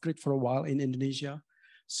the off-grid for a while in Indonesia.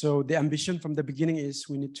 So the ambition from the beginning is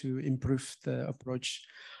we need to improve the approach.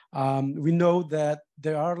 We know that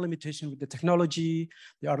there are limitations with the technology,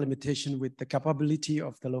 there are limitations with the capability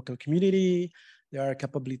of the local community, there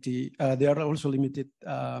are also limited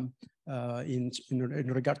in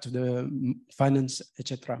regard to the finance,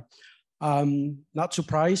 etc. Not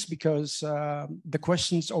surprised, because the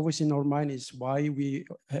questions always in our mind is why we,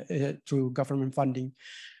 through government funding,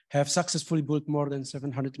 have successfully built more than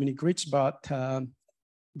 700 mini grids, but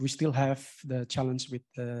we still have the challenge with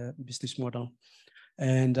the business model.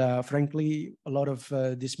 And frankly, a lot of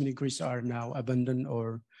these mini grids are now abandoned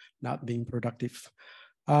or not being productive.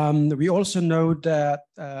 We also know that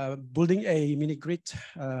building a mini grid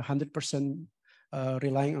 100%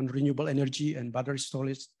 relying on renewable energy and battery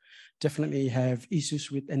storage definitely have issues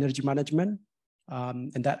with energy management.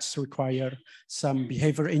 And that's require some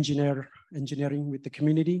behavior engineering with the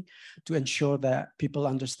community to ensure that people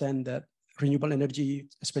understand that renewable energy,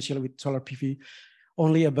 especially with solar PV,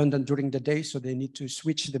 only abundant during the day, so they need to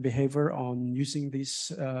switch the behavior on using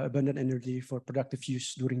this abundant energy for productive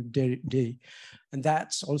use during the day. And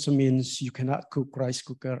that also means you cannot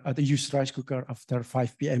use rice cooker after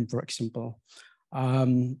 5 p.m., for example.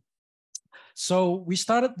 So we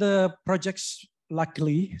started the projects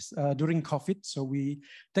luckily during COVID, so we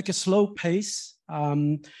take a slow pace.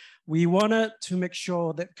 We wanted to make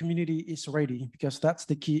sure that community is ready, because that's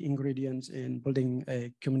the key ingredient in building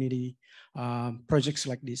a community projects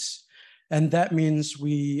like this. And that means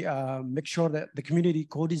we make sure that the community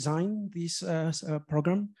co-design this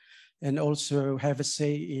program and also have a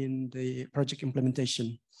say in the project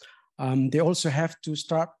implementation. They also have to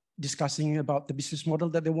start discussing about the business model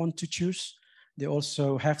that they want to choose. They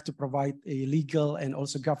also have to provide a legal and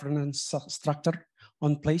also governance structure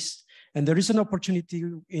on place. And there is an opportunity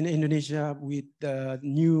in Indonesia with the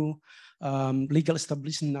new legal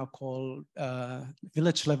establishment now called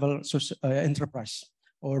village level enterprise,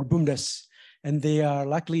 or BUMDES. And they are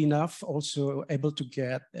luckily enough also able to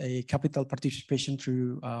get a capital participation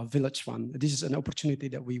through Village Fund. This is an opportunity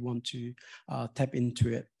that we want to tap into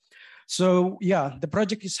it. So yeah, the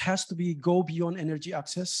project has to go beyond energy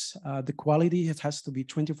access. The quality has to be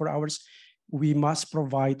 24 hours. We must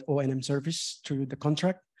provide O&M service through the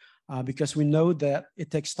contract because we know that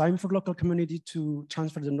it takes time for local community to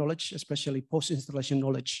transfer the knowledge, especially post-installation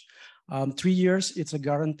knowledge. 3 years, it's a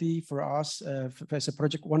guarantee for us as a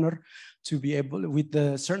project owner to be able, with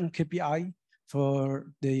the certain KPI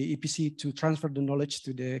for the EPC, to transfer the knowledge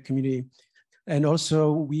to the community. And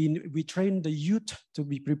also we train the youth to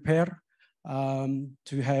be prepared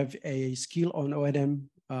to have a skill on O&M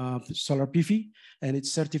solar PV, and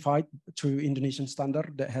it's certified through Indonesian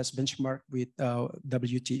standard that has benchmarked with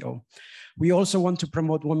WTO. We also want to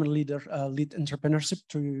promote women lead entrepreneurship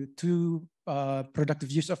through two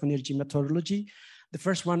productive use of energy methodology. The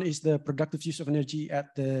first one is the productive use of energy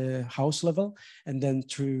at the house level, and then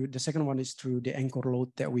through the second one is through the anchor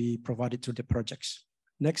load that we provided to the projects.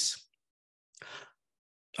 Next.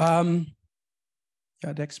 Yeah,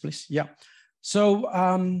 next, please. Yeah. So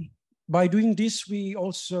by doing this, we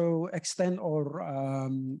also extend our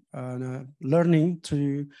learning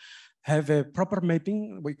to have a proper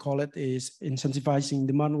mapping. We call it is incentivizing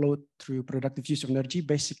demand load through productive use of energy,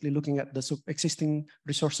 basically looking at the existing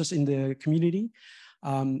resources in the community,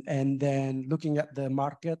 and then looking at the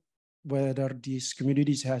market, whether these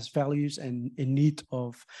communities has values and in need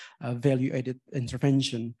of value-added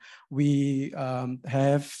intervention. We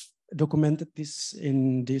have documented this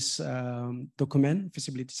in this document,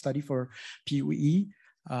 feasibility study for PUE.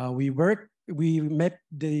 We map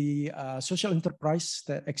the social enterprise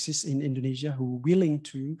that exists in Indonesia who are willing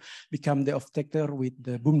to become the off-taker with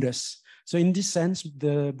the BUMDES. So in this sense,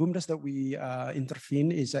 the BUMDES that we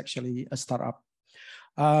intervene is actually a startup.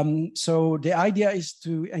 So the idea is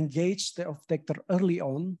to engage the off-taker early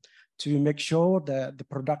on to make sure that the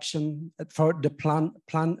production for the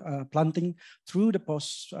planting through the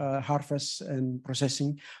post-harvest and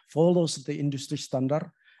processing follows the industry standard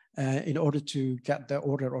in order to get the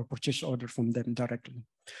order or purchase order from them directly.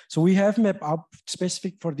 So we have mapped out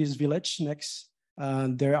specific for this village. Next,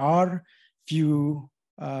 there are few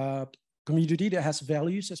community that has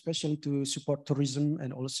values, especially to support tourism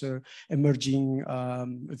and also emerging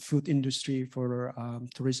food industry for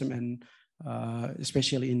tourism and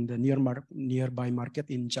especially in the nearby market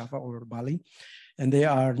in Java or Bali. And they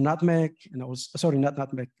are nutmeg, and also, sorry, not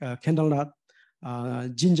nutmeg, candle nut,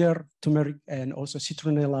 ginger, turmeric, and also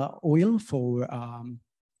citronella oil for,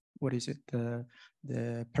 what is it,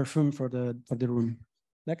 the perfume for the room.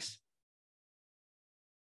 Next.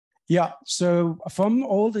 Yeah, so from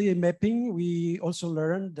all the mapping, we also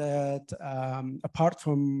learned that apart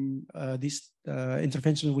from this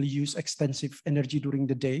intervention will use extensive energy during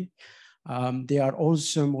the day, they are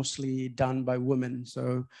also mostly done by women.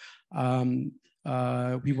 So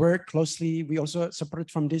we work closely. We also, separate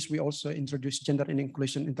from this, we also introduce gender and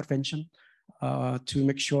inclusion intervention to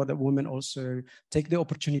make sure that women also take the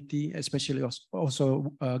opportunity, especially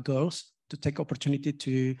also girls, to take opportunity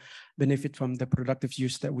to benefit from the productive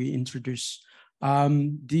use that we introduce.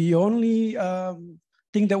 The only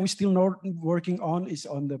thing that we're still not working on is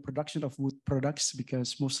on the production of wood products,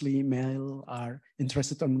 because mostly male are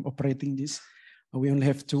interested in operating this. We only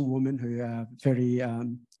have 2 women who are very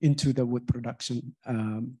into the wood production.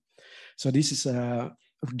 So this is the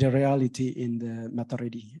reality in the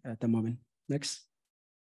Mataredi at the moment. Next.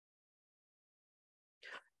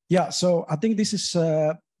 Yeah, so I think this is the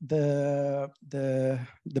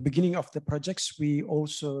beginning of the projects. We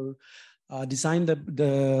also designed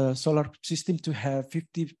the solar system to have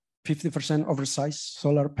 50% oversized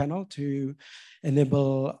solar panel to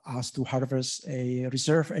enable us to harvest a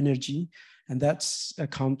reserve energy, and that's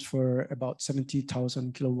account for about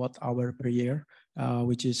 70,000 kilowatt hour per year,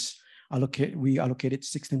 which is we allocated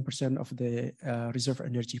 16% of the reserve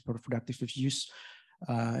energy for productive use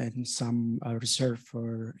and some reserve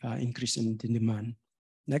for increase in the demand.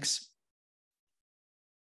 Next.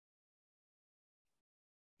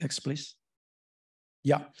 Next, please.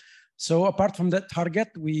 Yeah. So apart from that target,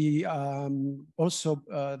 we also,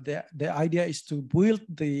 the idea is to build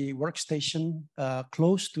the workstation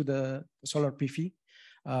close to the solar PV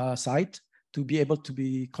site to be able to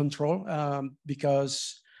be controlled,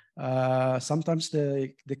 because sometimes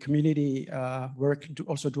the community work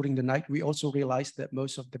also during the night. We also realize that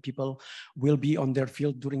most of the people will be on their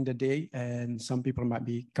field during the day, and some people might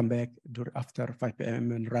be come back after 5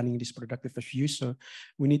 p.m. and running this productive use. So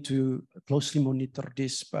we need to closely monitor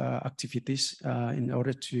these activities in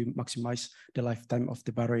order to maximize the lifetime of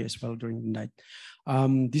the battery as well during the night.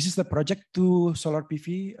 This is the project. 2 solar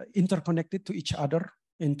PV interconnected to each other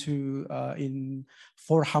into in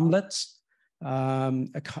 4 hamlets.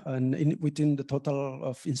 And within the total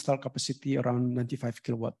of installed capacity around 95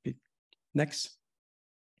 kilowatt peak. Next.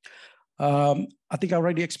 I think I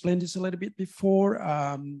already explained this a little bit before.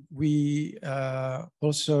 We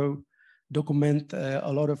also document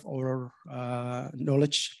a lot of our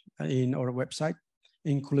knowledge in our website,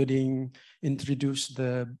 including introduce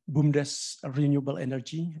the BUMDES renewable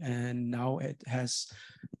energy, and now it has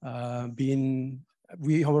been,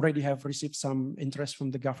 we already have received some interest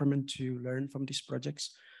from the government to learn from these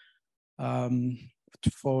projects.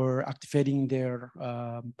 for activating their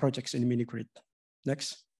projects in mini grid.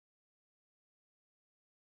 Next.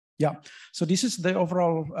 Yeah, so this is the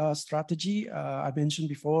overall strategy. I mentioned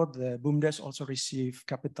before, the BUMDES also receive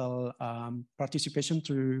capital participation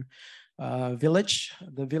through village.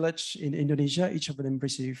 The village in Indonesia, each of them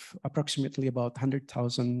receive approximately about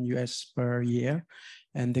 100,000 US per year,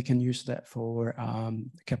 and they can use that for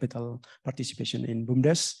capital participation in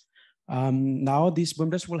BUMDES. Now these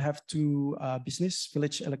BUMDES will have two business,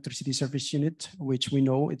 village electricity service unit, which we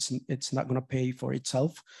know it's not gonna pay for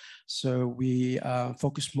itself. So we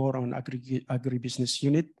focus more on agribusiness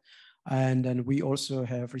unit. And then we also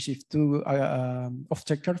have received two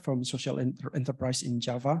off-taker from social enterprise in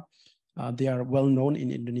Java. They are well known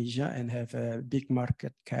in Indonesia and have a big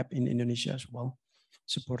market cap in Indonesia as well,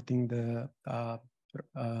 supporting the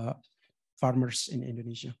farmers in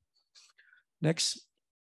Indonesia. Next.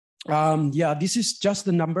 Yeah, this is just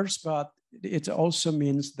the numbers, but it also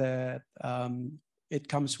means that it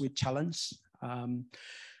comes with challenge.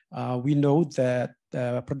 We know that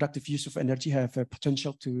productive use of energy have a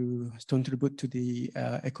potential to contribute to the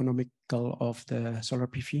economical of the solar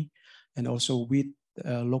PV, and also with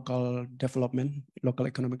local development, local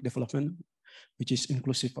economic development, which is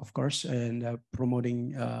inclusive, of course, and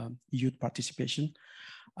promoting youth participation.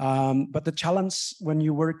 But the challenge when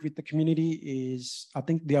you work with the community is, I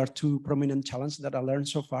think there are two prominent challenges that I learned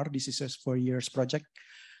so far. This is a 4 years project.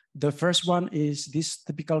 The first one is this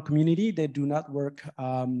typical community, they do not work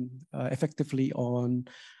effectively on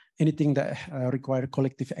anything that require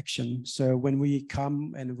collective action. So when we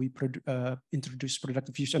come and we introduce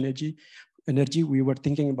productive use energy, we were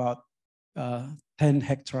thinking about 10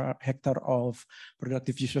 hectare of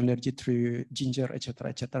productive use of energy through ginger,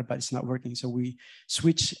 etc., but it's not working. So we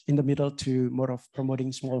switch in the middle to more of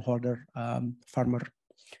promoting smallholder farmer.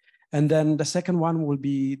 And then the second one will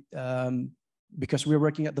be, because we're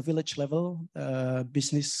working at the village level,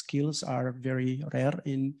 business skills are very rare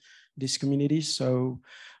in these communities. So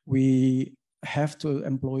we have to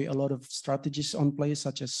employ a lot of strategies on place,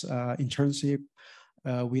 such as internship,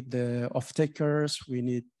 with the off-takers.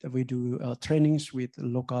 We do trainings with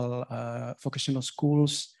local vocational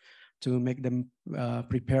schools to make them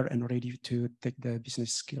prepare and ready to take the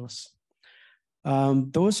business skills.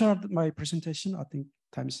 Those are my presentation. I think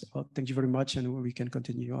time is out. Thank you very much, and we can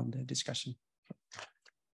continue on the discussion.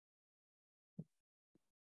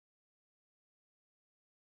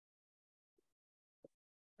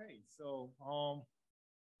 Okay, so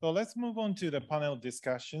let's move on to the panel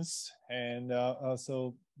discussions, and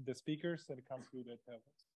so the speakers that come through the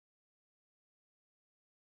tables.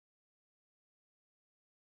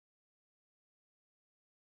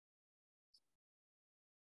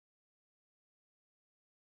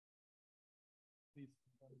 Please.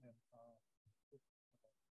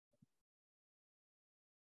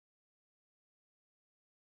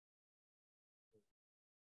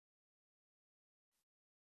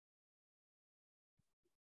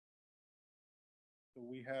 So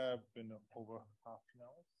we have been over half an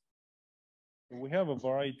hour. So we have a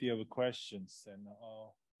variety of questions, and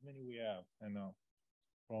many we have, and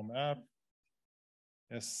from app,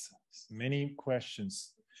 yes, many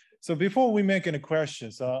questions. So before we make any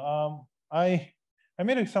questions, I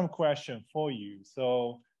made some question for you.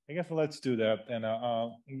 So I guess let's do that, and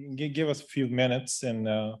give us a few minutes. And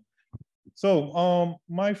so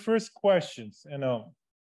my first questions,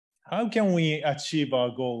 how can we achieve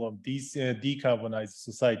our goal of this decarbonized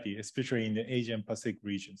society, especially in the Asian Pacific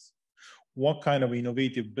regions? What kind of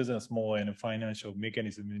innovative business model and financial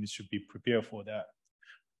mechanism should be prepared for that?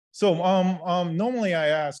 So normally I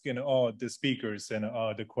ask the speakers and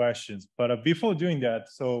the questions, but before doing that,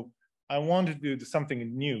 so I wanted to do something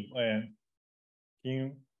new. And can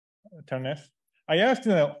you turn this? I asked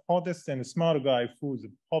the hottest and smart guy whose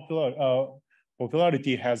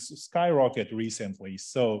popularity has skyrocketed recently.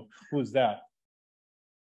 So who's that?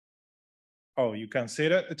 Oh, you can say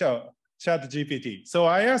that? ChatGPT. So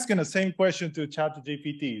I asked the same question to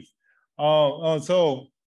ChatGPT. So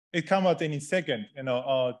it come out in a second,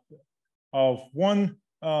 of one,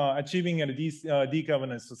 achieving a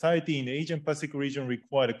decarbonized society in the Asian Pacific region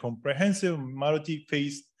required a comprehensive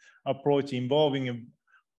multi-phased approach involving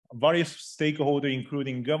various stakeholders,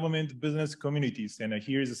 including government, business, communities, and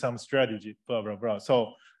here's some strategy, blah, blah, blah.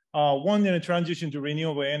 So one, in a transition to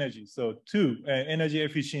renewable energy. So two, energy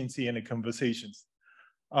efficiency and conservations.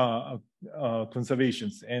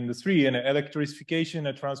 And three, electrification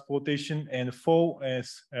and transportation, and four,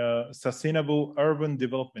 sustainable urban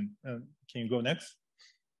development. Can you go next?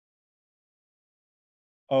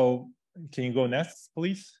 Oh, can you go next,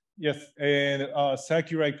 please? Yes, and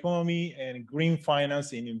circular economy and green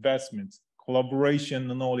finance and investments, collaboration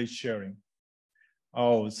and knowledge sharing.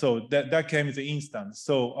 Oh, so that came as an instance.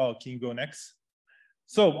 So can you go next?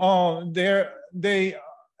 So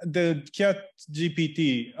the chat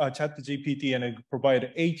GPT and it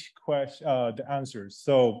provide 8 the answers.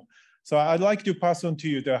 So I'd like to pass on to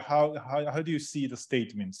you the how do you see the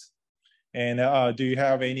statements, and do you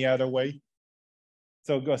have any other way?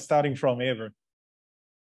 So starting from Ever.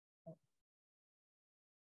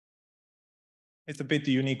 It's a bit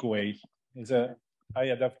unique way. I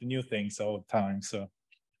adapt new things all the time. So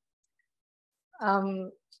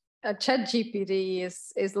ChatGPT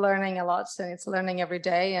is learning a lot, and it's learning every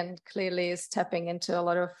day, and clearly is tapping into a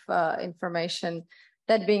lot of information.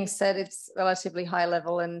 That being said, it's relatively high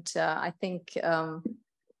level, and I think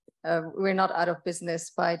we're not out of business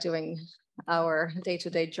by doing our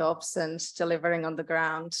day-to-day jobs and delivering on the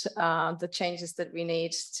ground the changes that we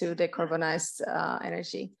need to decarbonize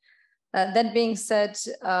energy. That being said,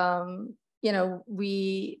 you know,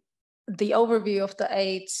 the overview of the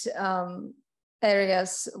 8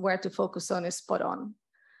 areas where to focus on is spot on.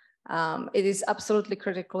 It is absolutely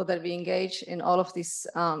critical that we engage in all of these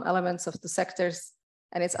elements of the sectors,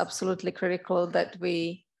 and it's absolutely critical that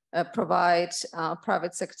we provide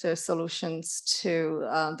private sector solutions to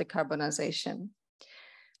decarbonization.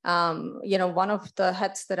 You know, one of the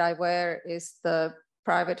hats that I wear is the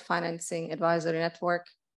private financing advisory network.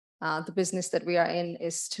 The business that we are in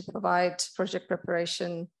is to provide project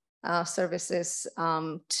preparation services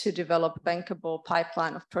to develop bankable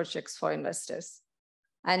pipeline of projects for investors.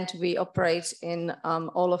 And we operate in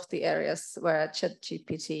all of the areas where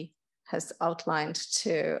ChatGPT has outlined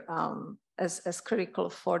to as critical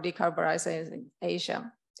for decarbonizing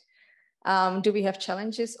Asia. Do we have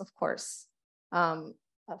challenges? Of course.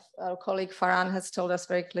 Our colleague Farhan has told us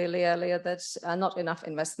very clearly earlier that not enough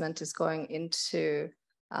investment is going into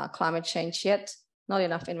climate change yet. Not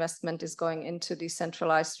enough investment is going into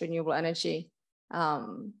decentralized renewable energy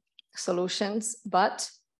solutions, but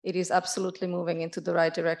it is absolutely moving into the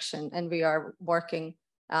right direction, and we are working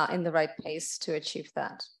in the right pace to achieve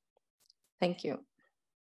that. Thank you.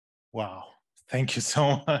 Wow, thank you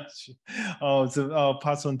so much. So I'll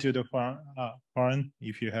pass on to the Farhan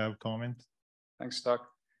if you have comments. Thanks, Doc.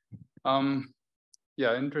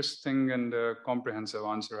 Yeah, interesting and comprehensive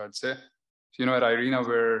answer, I'd say. You know, at IRENA,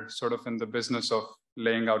 we're sort of in the business of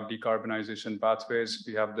laying out decarbonization pathways.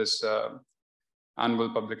 We have this annual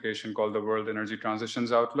publication called the World Energy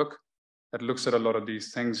Transitions Outlook that looks at a lot of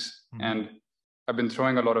these things. Mm-hmm. And I've been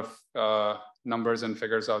throwing a lot of numbers and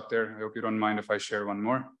figures out there. I hope you don't mind if I share one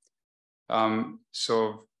more.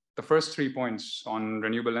 So the first 3 points on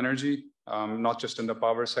renewable energy, not just in the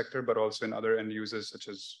power sector, but also in other end uses such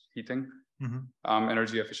as heating, mm-hmm.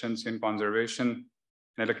 Energy efficiency and conservation,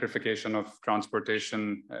 and electrification of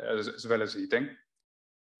transportation, as well as heating.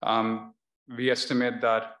 We estimate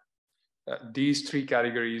that these 3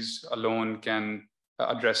 categories alone can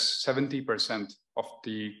address 70% of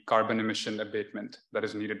the carbon emission abatement that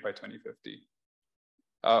is needed by 2050.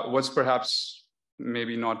 What's perhaps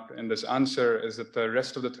maybe not in this answer is that the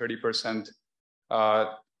rest of the 30%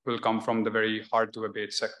 will come from the very hard to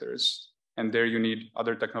abate sectors. And there you need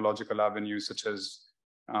other technological avenues such as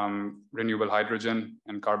renewable hydrogen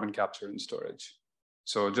and carbon capture and storage.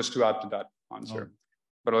 So just to add to that answer. Oh.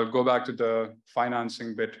 But I'll go back to the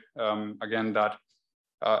financing bit again, that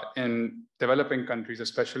in developing countries,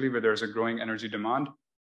 especially where there's a growing energy demand,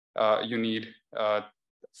 you need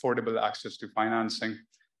affordable access to financing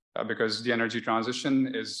because the energy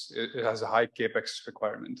transition it has a high capex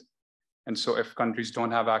requirement. And so if countries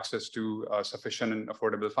don't have access to sufficient and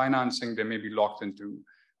affordable financing, they may be locked into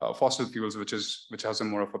fossil fuels, which has a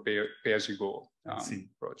more of a pay-as-you-go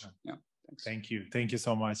approach. Yeah, thanks. Thank you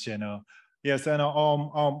so much. And yes, and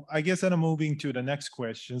I guess I'm moving to the next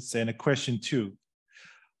questions. And question 2: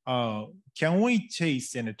 can we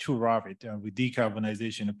chase in a two rabbit with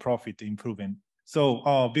decarbonization and profit improvement?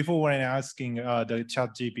 So before we're asking the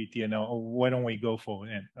ChatGPT, why don't we go for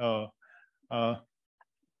it?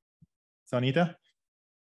 Sanita?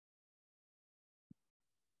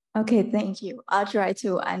 Okay, thank you. I'll try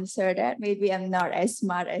to answer that. Maybe I'm not as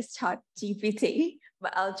smart as ChatGPT,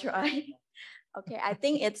 but I'll try. Okay, I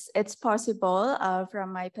think it's possible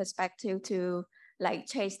from my perspective to like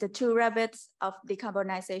chase the 2 rabbits of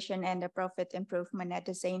decarbonization and the profit improvement at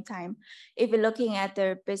the same time. If we're looking at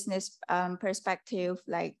the business perspective,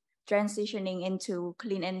 like transitioning into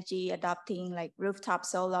clean energy, adopting like rooftop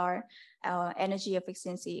solar, energy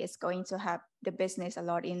efficiency is going to help the business a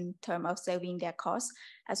lot in terms of saving their costs,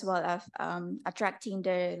 as well as attracting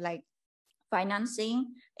the like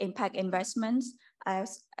financing, impact investments,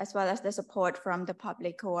 as well as the support from the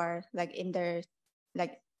public who are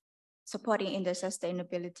supporting in the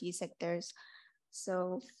sustainability sectors.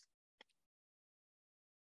 So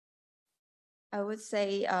I would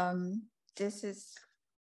say this is,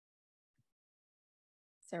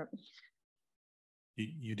 sorry.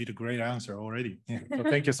 You did a great answer already. So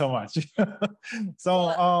thank you so much.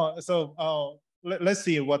 Let's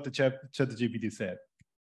see what the ChatGPT said.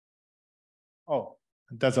 Oh,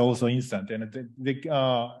 that's also instant, and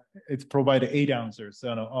it's provided 8 answers.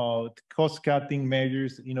 Cost-cutting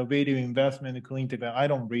measures, innovative investment, clean tech. I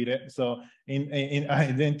don't read it. So in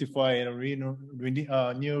identify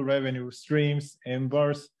new revenue streams,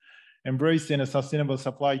 embracing a sustainable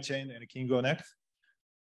supply chain, and can go next.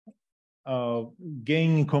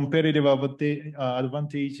 Gain competitive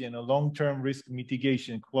advantage and a long-term risk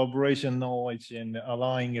mitigation, collaboration knowledge, and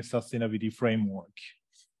aligning a sustainability framework.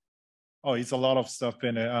 Oh, it's a lot of stuff.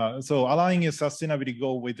 And so aligning a sustainability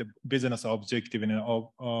goal with the business objective, and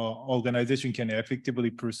organization can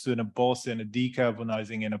effectively pursue both and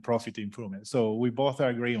decarbonizing and a profit improvement. So we both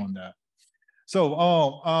agree on that.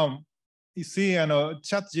 So you see,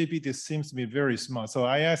 ChatGPT seems to be very smart. So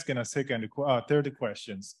I ask in a third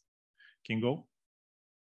questions. Kingo,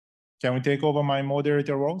 can we take over my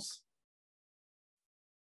moderator roles?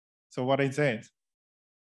 So what I said,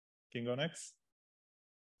 Kingo next.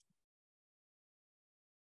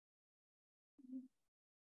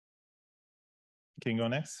 Kingo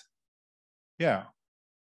next. Yeah.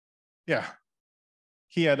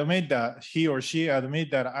 He or she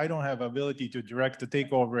admit that I don't have ability to direct the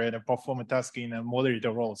takeover and perform a task in a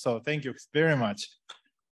moderator role. So thank you very much.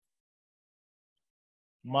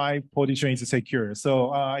 My position is secure.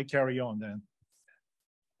 So I carry on then.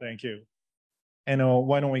 Thank you. And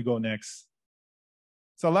why don't we go next?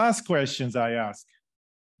 So last questions I ask.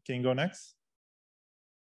 Can you go next?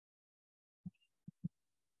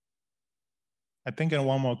 I think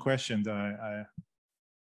one more question.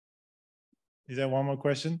 Is there one more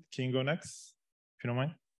question? Can you go next, if you don't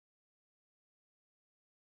mind?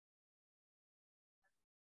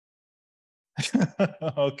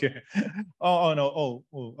 Okay.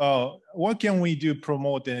 What can we do to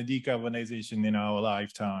promote decarbonization in our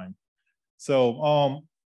lifetime? So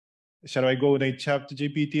shall I go with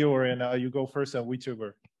ChatGPT or you go first,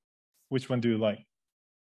 whichever? Which one do you like?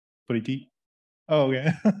 Pretty? Oh,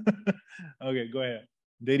 okay. Okay, go ahead.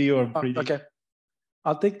 Dedi or Pretty? Okay.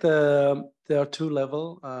 I'll take there are 2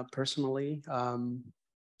 levels. Personally,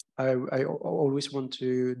 I always want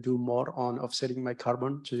to do more on offsetting my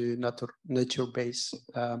carbon to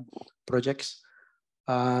nature-based projects,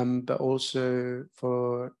 but also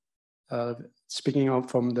for speaking of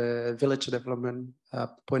from the village development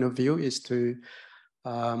point of view is to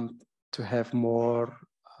have more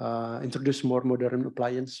introduce more modern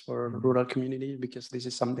appliance for rural community, because this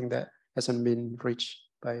is something that hasn't been reached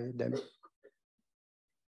by them.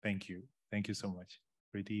 Thank you so much.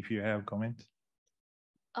 Pretty, if you have a comment.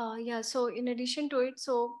 Yeah, so in addition to it,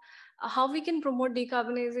 so how we can promote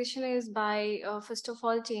decarbonization is by, first of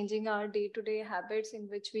all, changing our day-to-day habits in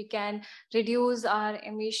which we can reduce our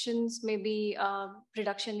emissions, maybe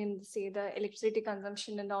reduction in, say, the electricity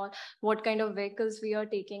consumption and all, what kind of vehicles we are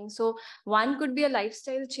taking. So one could be a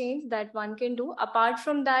lifestyle change that one can do. Apart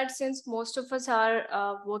from that, since most of us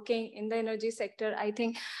are working in the energy sector, I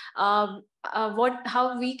think how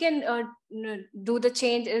we can do the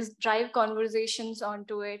change is drive conversations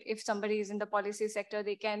onto it. If somebody is in the policy sector,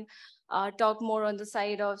 they can talk more on the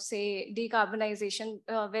side of, say, decarbonization,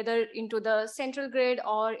 whether into the central grid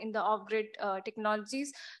or in the off-grid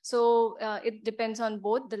technologies. So it depends on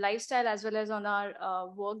both the lifestyle as well as on our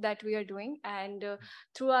work that we are doing. And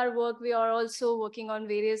through our work, we are also working on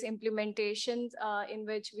various implementations in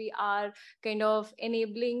which we are kind of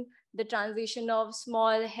enabling the transition of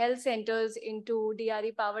small health centers into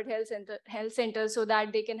DRE powered health centers so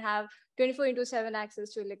that they can have 24/7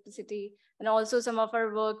 access to electricity. And also some of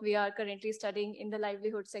our work we are currently studying in the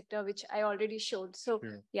livelihood sector, which I already showed. So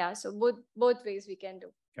sure. Yeah, so both ways we can do.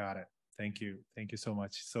 Got it. Thank you so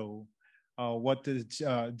much. So what is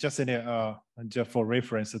just for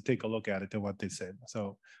reference to take a look at it, what they said.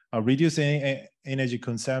 So reducing energy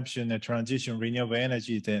consumption and transition renewable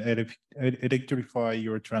energy to electrify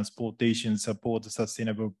your transportation, support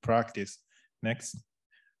sustainable practice. Next.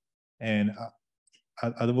 And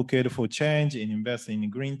advocate for change and invest in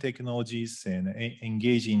green technologies and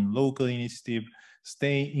engage in local initiative,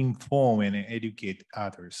 stay informed and educate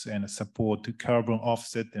others, and support carbon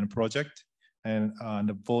offset and project, and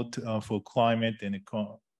vote for climate and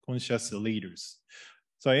conscious leaders.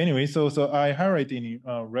 So anyway, so I highlight in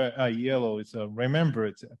red, yellow is remember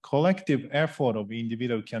it's a collective effort of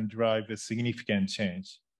individual can drive a significant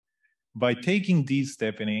change. By taking these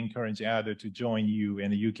steps and encourage others to join you,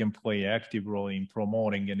 and you can play an active role in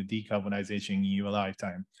promoting and decarbonization in your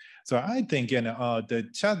lifetime. So I think the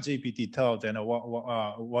Chat GPT tells that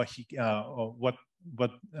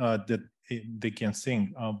they can think,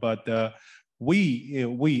 but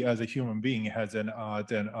we as a human being has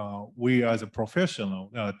we as a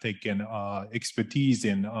professional taken expertise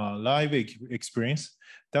in live experience.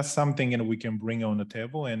 That's something we can bring on the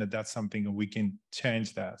table, and that's something we can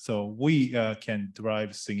change that. So we can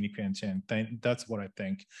drive significant change. That's what I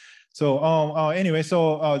think. So anyway,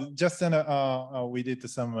 so just we did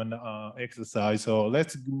some exercise. So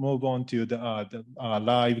let's move on to the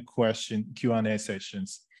live question Q&A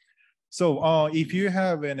sessions. So if you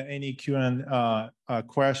have any Q&A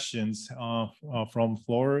questions from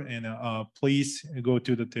floor, and please go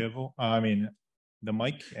to the table, the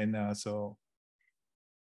mic, and so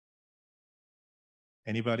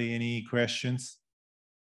anybody, any questions?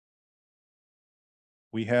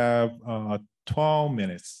 We have 12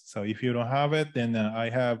 minutes. So if you don't have it, then I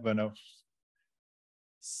have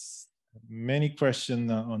many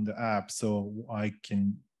questions on the app, so I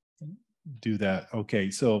can do that.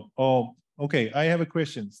 Okay, so okay, I have a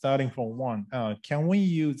question starting from one. Can we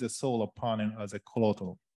use the solar panel as a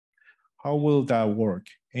collateral? How will that work?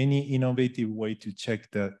 Any innovative way to check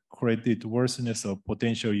the creditworthiness of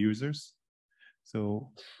potential users?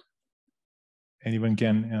 So anyone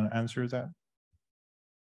can answer that?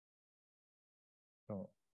 So,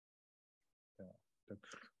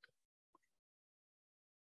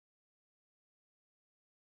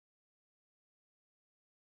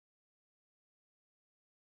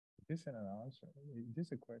 Is this an answer? Is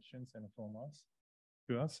this a question sent from us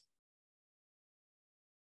to us?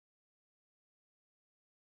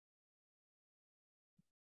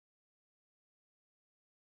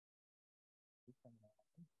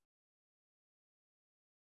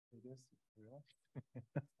 It is real.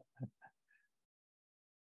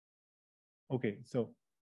 Okay, so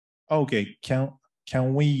okay,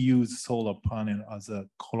 can we use solar panel as a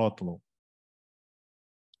collateral?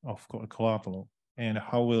 Of course, collateral. And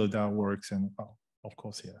how will that work? And of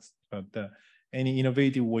course, yes. But any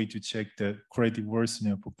innovative way to check the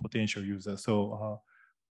creditworthiness for potential users? So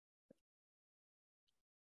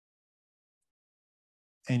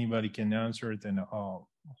anybody can answer it, and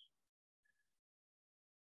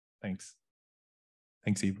thanks.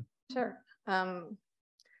 Thanks, Eva. Sure.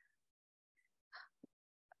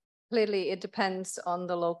 Clearly, it depends on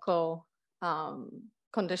the local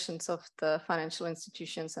conditions of the financial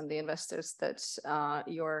institutions and the investors that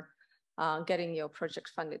you're getting your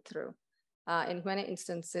project funded through. In many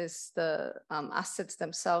instances, the assets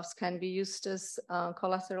themselves can be used as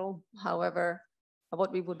collateral. However,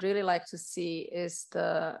 what we would really like to see is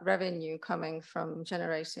the revenue coming from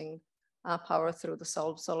generating power through the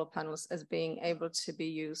solar panels as being able to be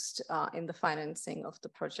used in the financing of the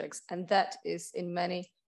projects. And that is in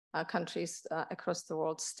many countries across the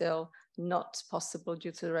world still not possible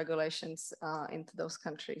due to the regulations into those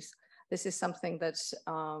countries. This is something that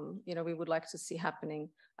we would like to see happening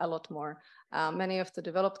a lot more. Many of the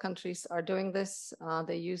developed countries are doing this.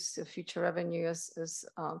 They use the future revenue as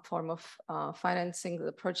a form of financing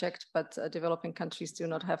the project, but developing countries do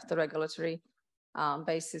not have the regulatory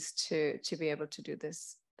basis to be able to do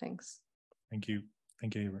this. Thanks. Thank you.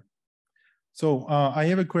 Thank you, Eva. So I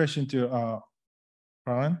have a question to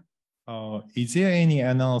Brian. Is there any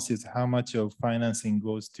analysis how much of financing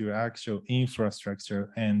goes to actual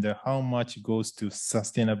infrastructure and how much goes to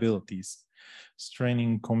sustainabilities,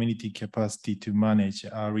 straining community capacity to manage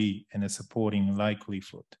RE and supporting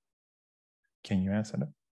livelihood? Can you answer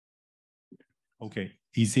that? Okay.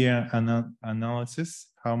 Is there an analysis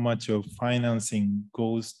how much of financing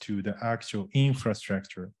goes to the actual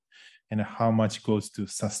infrastructure and how much goes to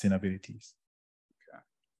sustainabilities? Okay.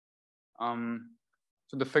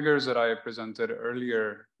 So the figures that I presented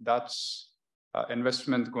earlier, that's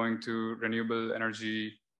investment going to renewable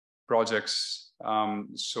energy projects.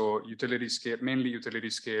 So utility scale, mainly utility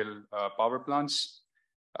scale power plants.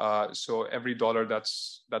 So every dollar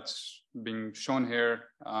that's being shown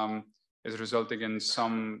here is resulting in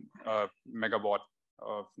some megawatt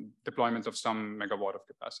of deployment of some megawatt of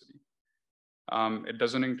capacity. It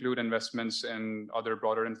doesn't include investments in other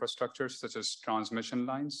broader infrastructures such as transmission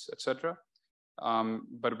lines, etc.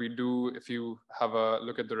 But we do, if you have a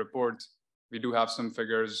look at the report, we do have some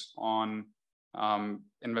figures on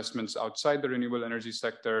investments outside the renewable energy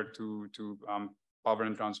sector to power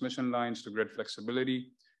and transmission lines, to grid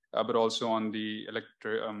flexibility, but also on the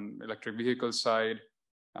electric vehicle side,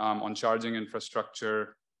 on charging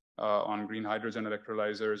infrastructure, on green hydrogen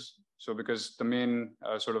electrolyzers. So because the main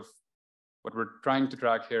sort of what we're trying to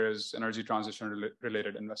track here is energy transition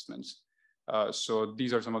related investments. So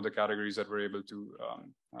these are some of the categories that we're able to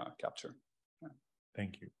capture. Yeah.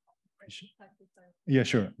 Thank you. Yeah,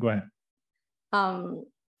 sure. Go ahead.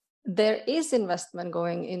 There is investment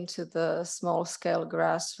going into the small scale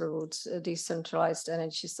grassroots, decentralized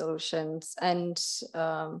energy solutions and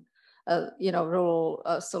rural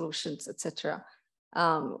solutions, etc.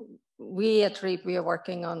 We at REAP, we are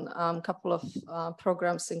working on a couple of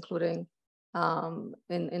programs, including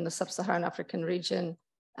in the sub-Saharan African region.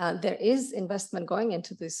 There is investment going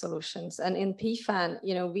into these solutions. And in PFAN,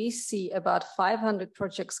 we see about 500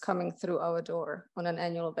 projects coming through our door on an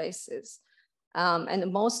annual basis.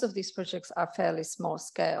 And most of these projects are fairly small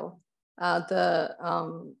scale. The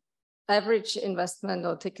average investment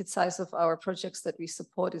or ticket size of our projects that we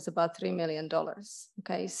support is about $3 million.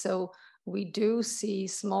 Okay, so we do see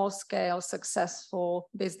small scale successful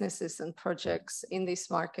businesses and projects in these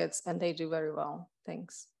markets, and they do very well.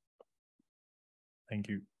 Thanks. Thank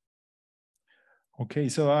you. Okay,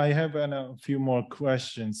 so I have a few more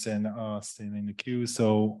questions and still in the queue.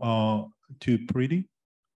 So to Preeti,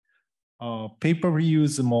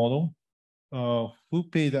 pay-per-use model, who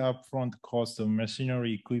paid the upfront cost of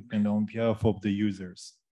machinery equipment on behalf of the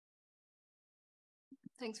users?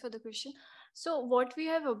 Thanks for the question. So what we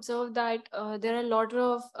have observed that there are a lot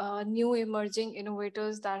of new emerging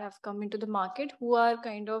innovators that have come into the market who are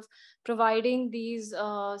kind of providing these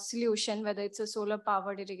solutions, whether it's a solar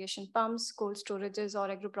powered irrigation pumps, cold storages,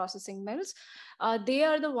 or agro-processing mills. They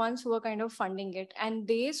are the ones who are kind of funding it, and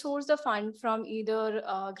they source the fund from either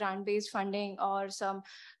grant-based funding or some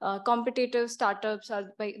competitive startups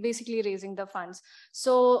are basically raising the funds.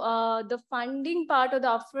 So the funding part of the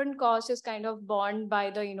upfront cost is kind of borne by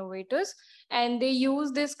the innovators, and they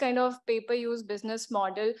use this kind of pay-per-use business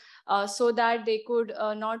model so that they could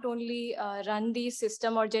not only run the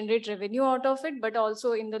system or generate revenue out of it, but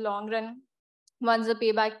also in the long run, once the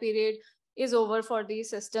payback period is over for these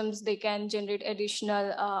systems, they can generate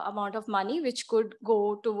additional amount of money, which could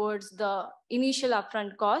go towards the initial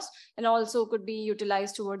upfront cost and also could be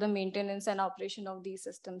utilized toward the maintenance and operation of these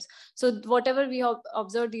systems. So whatever we have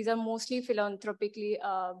observed, these are mostly philanthropically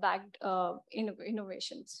backed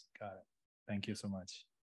innovations. Got it. Thank you so much.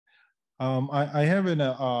 I have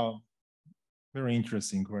a very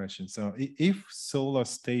interesting question. So if solar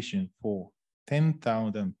station for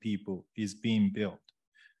 10,000 people is being built,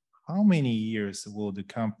 how many years will the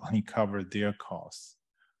company cover their costs?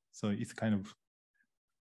 So it's kind of,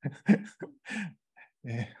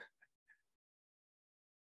 yeah. Is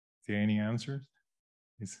there any answers?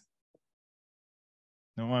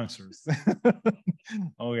 No answers.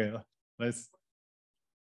 Okay, let's.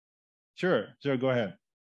 Sure, go ahead.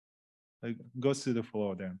 Goes to the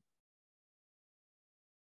floor then.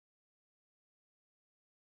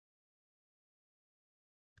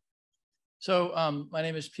 So my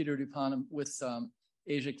name is Peter Dupont. I'm with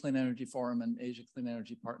Asia Clean Energy Forum and Asia Clean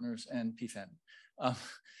Energy Partners and PFAN.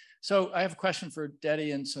 So I have a question for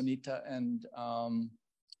Dedi and Sonita and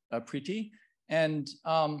Preeti. And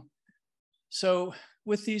so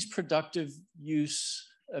with these productive use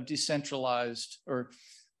of decentralized or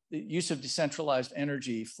the use of decentralized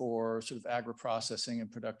energy for sort of agro-processing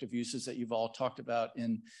and productive uses that you've all talked about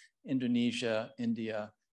in Indonesia,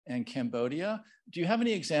 India, and Cambodia. Do you have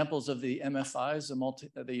any examples of the MFIs,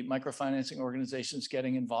 the microfinancing organizations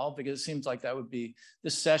getting involved? Because it seems like that would be,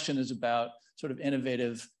 this session is about sort of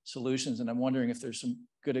innovative solutions. And I'm wondering if there's some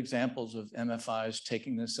good examples of MFIs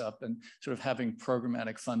taking this up and sort of having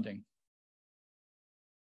programmatic funding.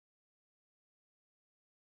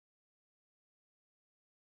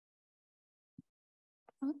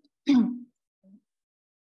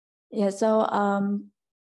 Yeah, so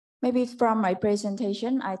maybe from my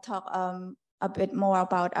presentation, I talk a bit more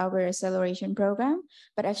about our acceleration program,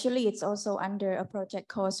 but actually it's also under a project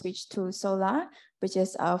called Switch to Solar, which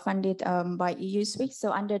is funded by EU Switch.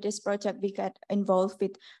 So under this project, we get involved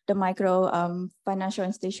with the micro financial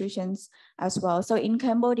institutions as well. So in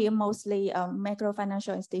Cambodia, mostly micro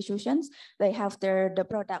financial institutions, they have the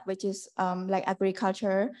product, which is like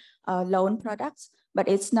agriculture loan products, but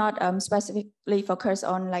it's not specifically focused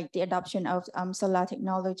on like the adoption of solar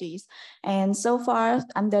technologies. And so far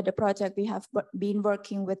under the project, we have been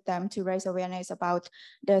working with them to raise awareness about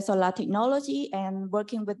the solar technology and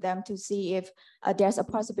working with them to see if there's a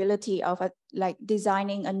possibility of like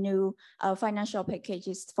designing a new financial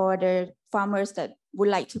packages for the farmers that would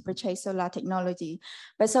like to purchase solar technology.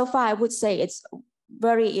 But so far, I would say it's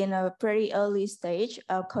very in a pretty early stage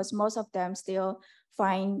because most of them still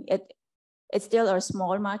find it it's still a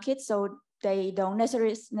small market, so they don't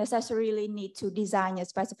necessarily need to design a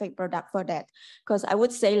specific product for that. Because I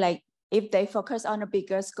would say like, if they focus on a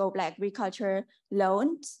bigger scope like agriculture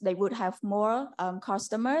loans, they would have more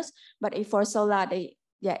customers. But if for solar,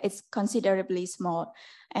 it's considerably small.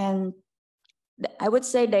 And I would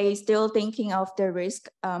say they still thinking of the risk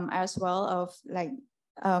as well of like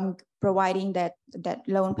providing that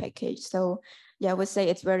loan package. So yeah, I would say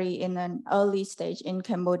it's very in an early stage in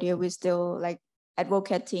Cambodia. We're still like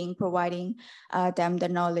advocating, providing them the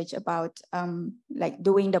knowledge about like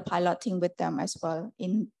doing the piloting with them as well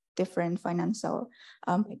in different financial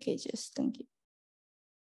packages. Thank you.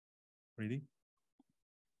 Really?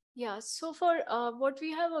 Yeah, so for what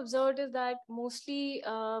we have observed is that mostly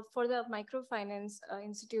for the microfinance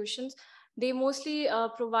institutions, they mostly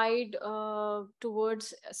provide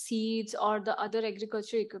towards seeds or the other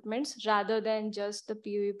agriculture equipments rather than just the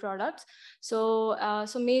POE products. So,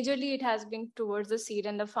 so majorly it has been towards the seed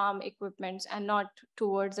and the farm equipments and not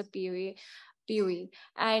towards the POE.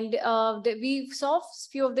 And we saw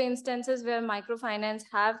few of the instances where microfinance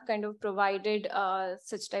have kind of provided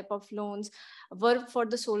such type of loans were for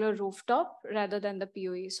the solar rooftop rather than the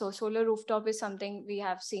POE. So solar rooftop is something we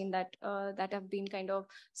have seen that that have been kind of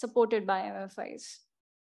supported by MFIs.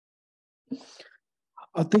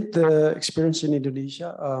 I think the experience in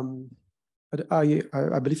Indonesia,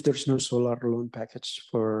 I believe there's no solar loan package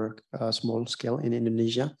for small scale in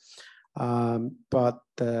Indonesia. But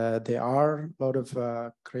there are a lot of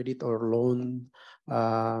credit or loan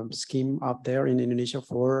scheme out there in Indonesia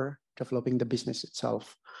for developing the business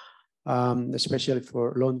itself, especially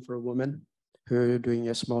for loan for women who are doing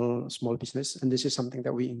a small business. And this is something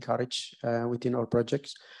that we encourage within our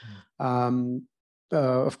projects.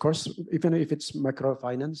 Of course, even if it's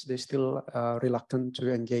microfinance, they're still reluctant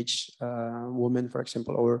to engage women, for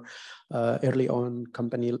example, or early on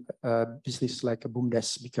company business like a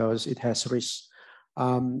BUMDES because it has risk.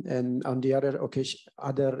 And on the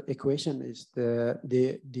other equation is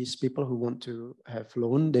these people who want to have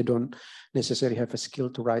loan, they don't necessarily have a skill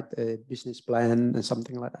to write a business plan and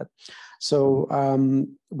something like that. So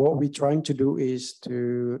what we're trying to do is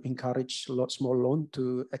to encourage small loan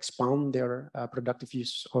to expand their productive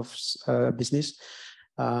use of business,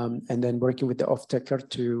 and then working with the off-taker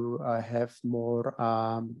to have more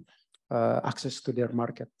access to their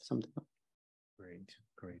market. Something. Great,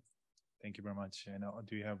 great. Thank you very much. And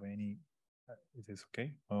do you have any? Is this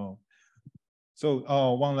okay? Oh, so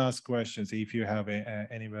one last question. So if you have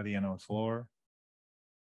anybody on the floor.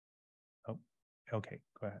 Oh, okay.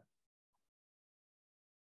 Go ahead.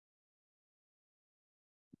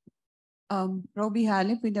 Roby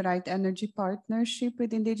Halip with the Right Energy Partnership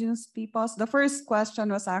with Indigenous Peoples. The first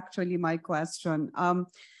question was actually my question,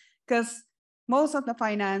 because most of the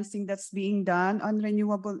financing that's being done on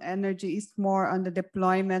renewable energy is more on the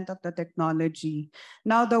deployment of the technology.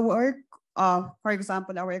 Now the work, for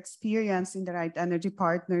example, our experience in the Right Energy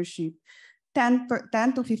Partnership, 10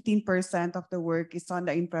 to 15% of the work is on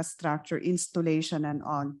the infrastructure installation and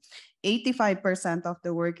on. 85% of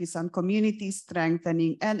the work is on community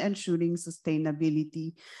strengthening and ensuring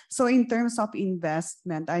sustainability. So in terms of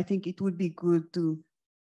investment, I think it would be good to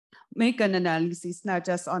make an analysis, not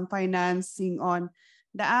just on financing on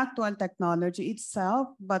the actual technology itself,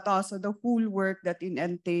 but also the whole work that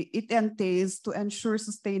it entails to ensure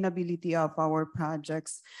sustainability of our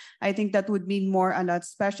projects. I think that would mean more a lot,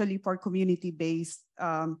 especially for community-based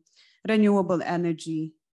renewable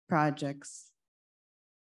energy projects.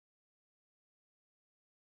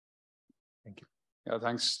 Thank you. Yeah,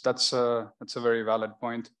 thanks. That's a very valid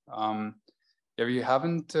point. Yeah, we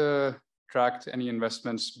haven't tracked any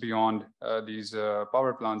investments beyond these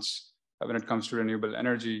power plants when it comes to renewable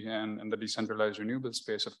energy and the decentralized renewable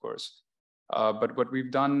space, of course. But what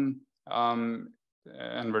we've done and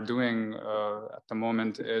we're doing at the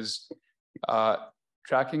moment is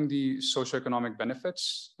tracking the socioeconomic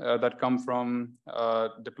benefits that come from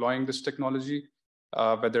deploying this technology,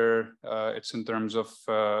 whether it's in terms of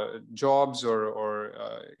jobs or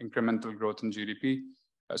incremental growth in GDP.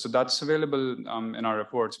 So that's available in our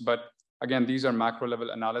reports. But again, these are macro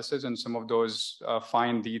level analysis, and some of those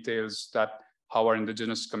fine details that how are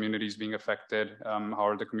indigenous communities being affected, how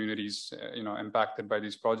are the communities impacted by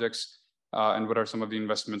these projects, and what are some of the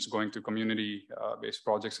investments going to community-based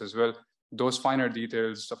projects as well. Those finer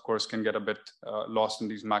details, of course, can get a bit lost in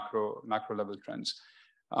these macro level trends.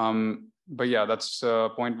 But yeah, that's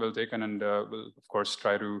a point well taken, and we'll of course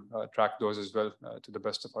try to track those as well to the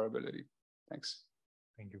best of our ability. Thanks.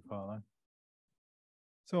 Thank you, Paula.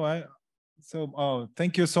 So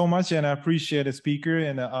thank you so much, and I appreciate the speaker.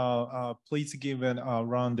 And please give a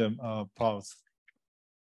round of applause.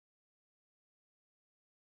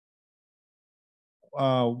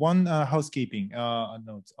 one housekeeping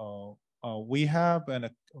note. We have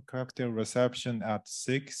a cocktail reception at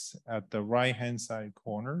 6 at the right-hand side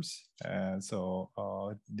corners. And so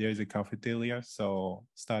there's a cafeteria. So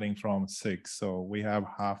starting from 6, so we have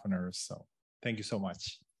half an hour. So thank you so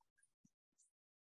much.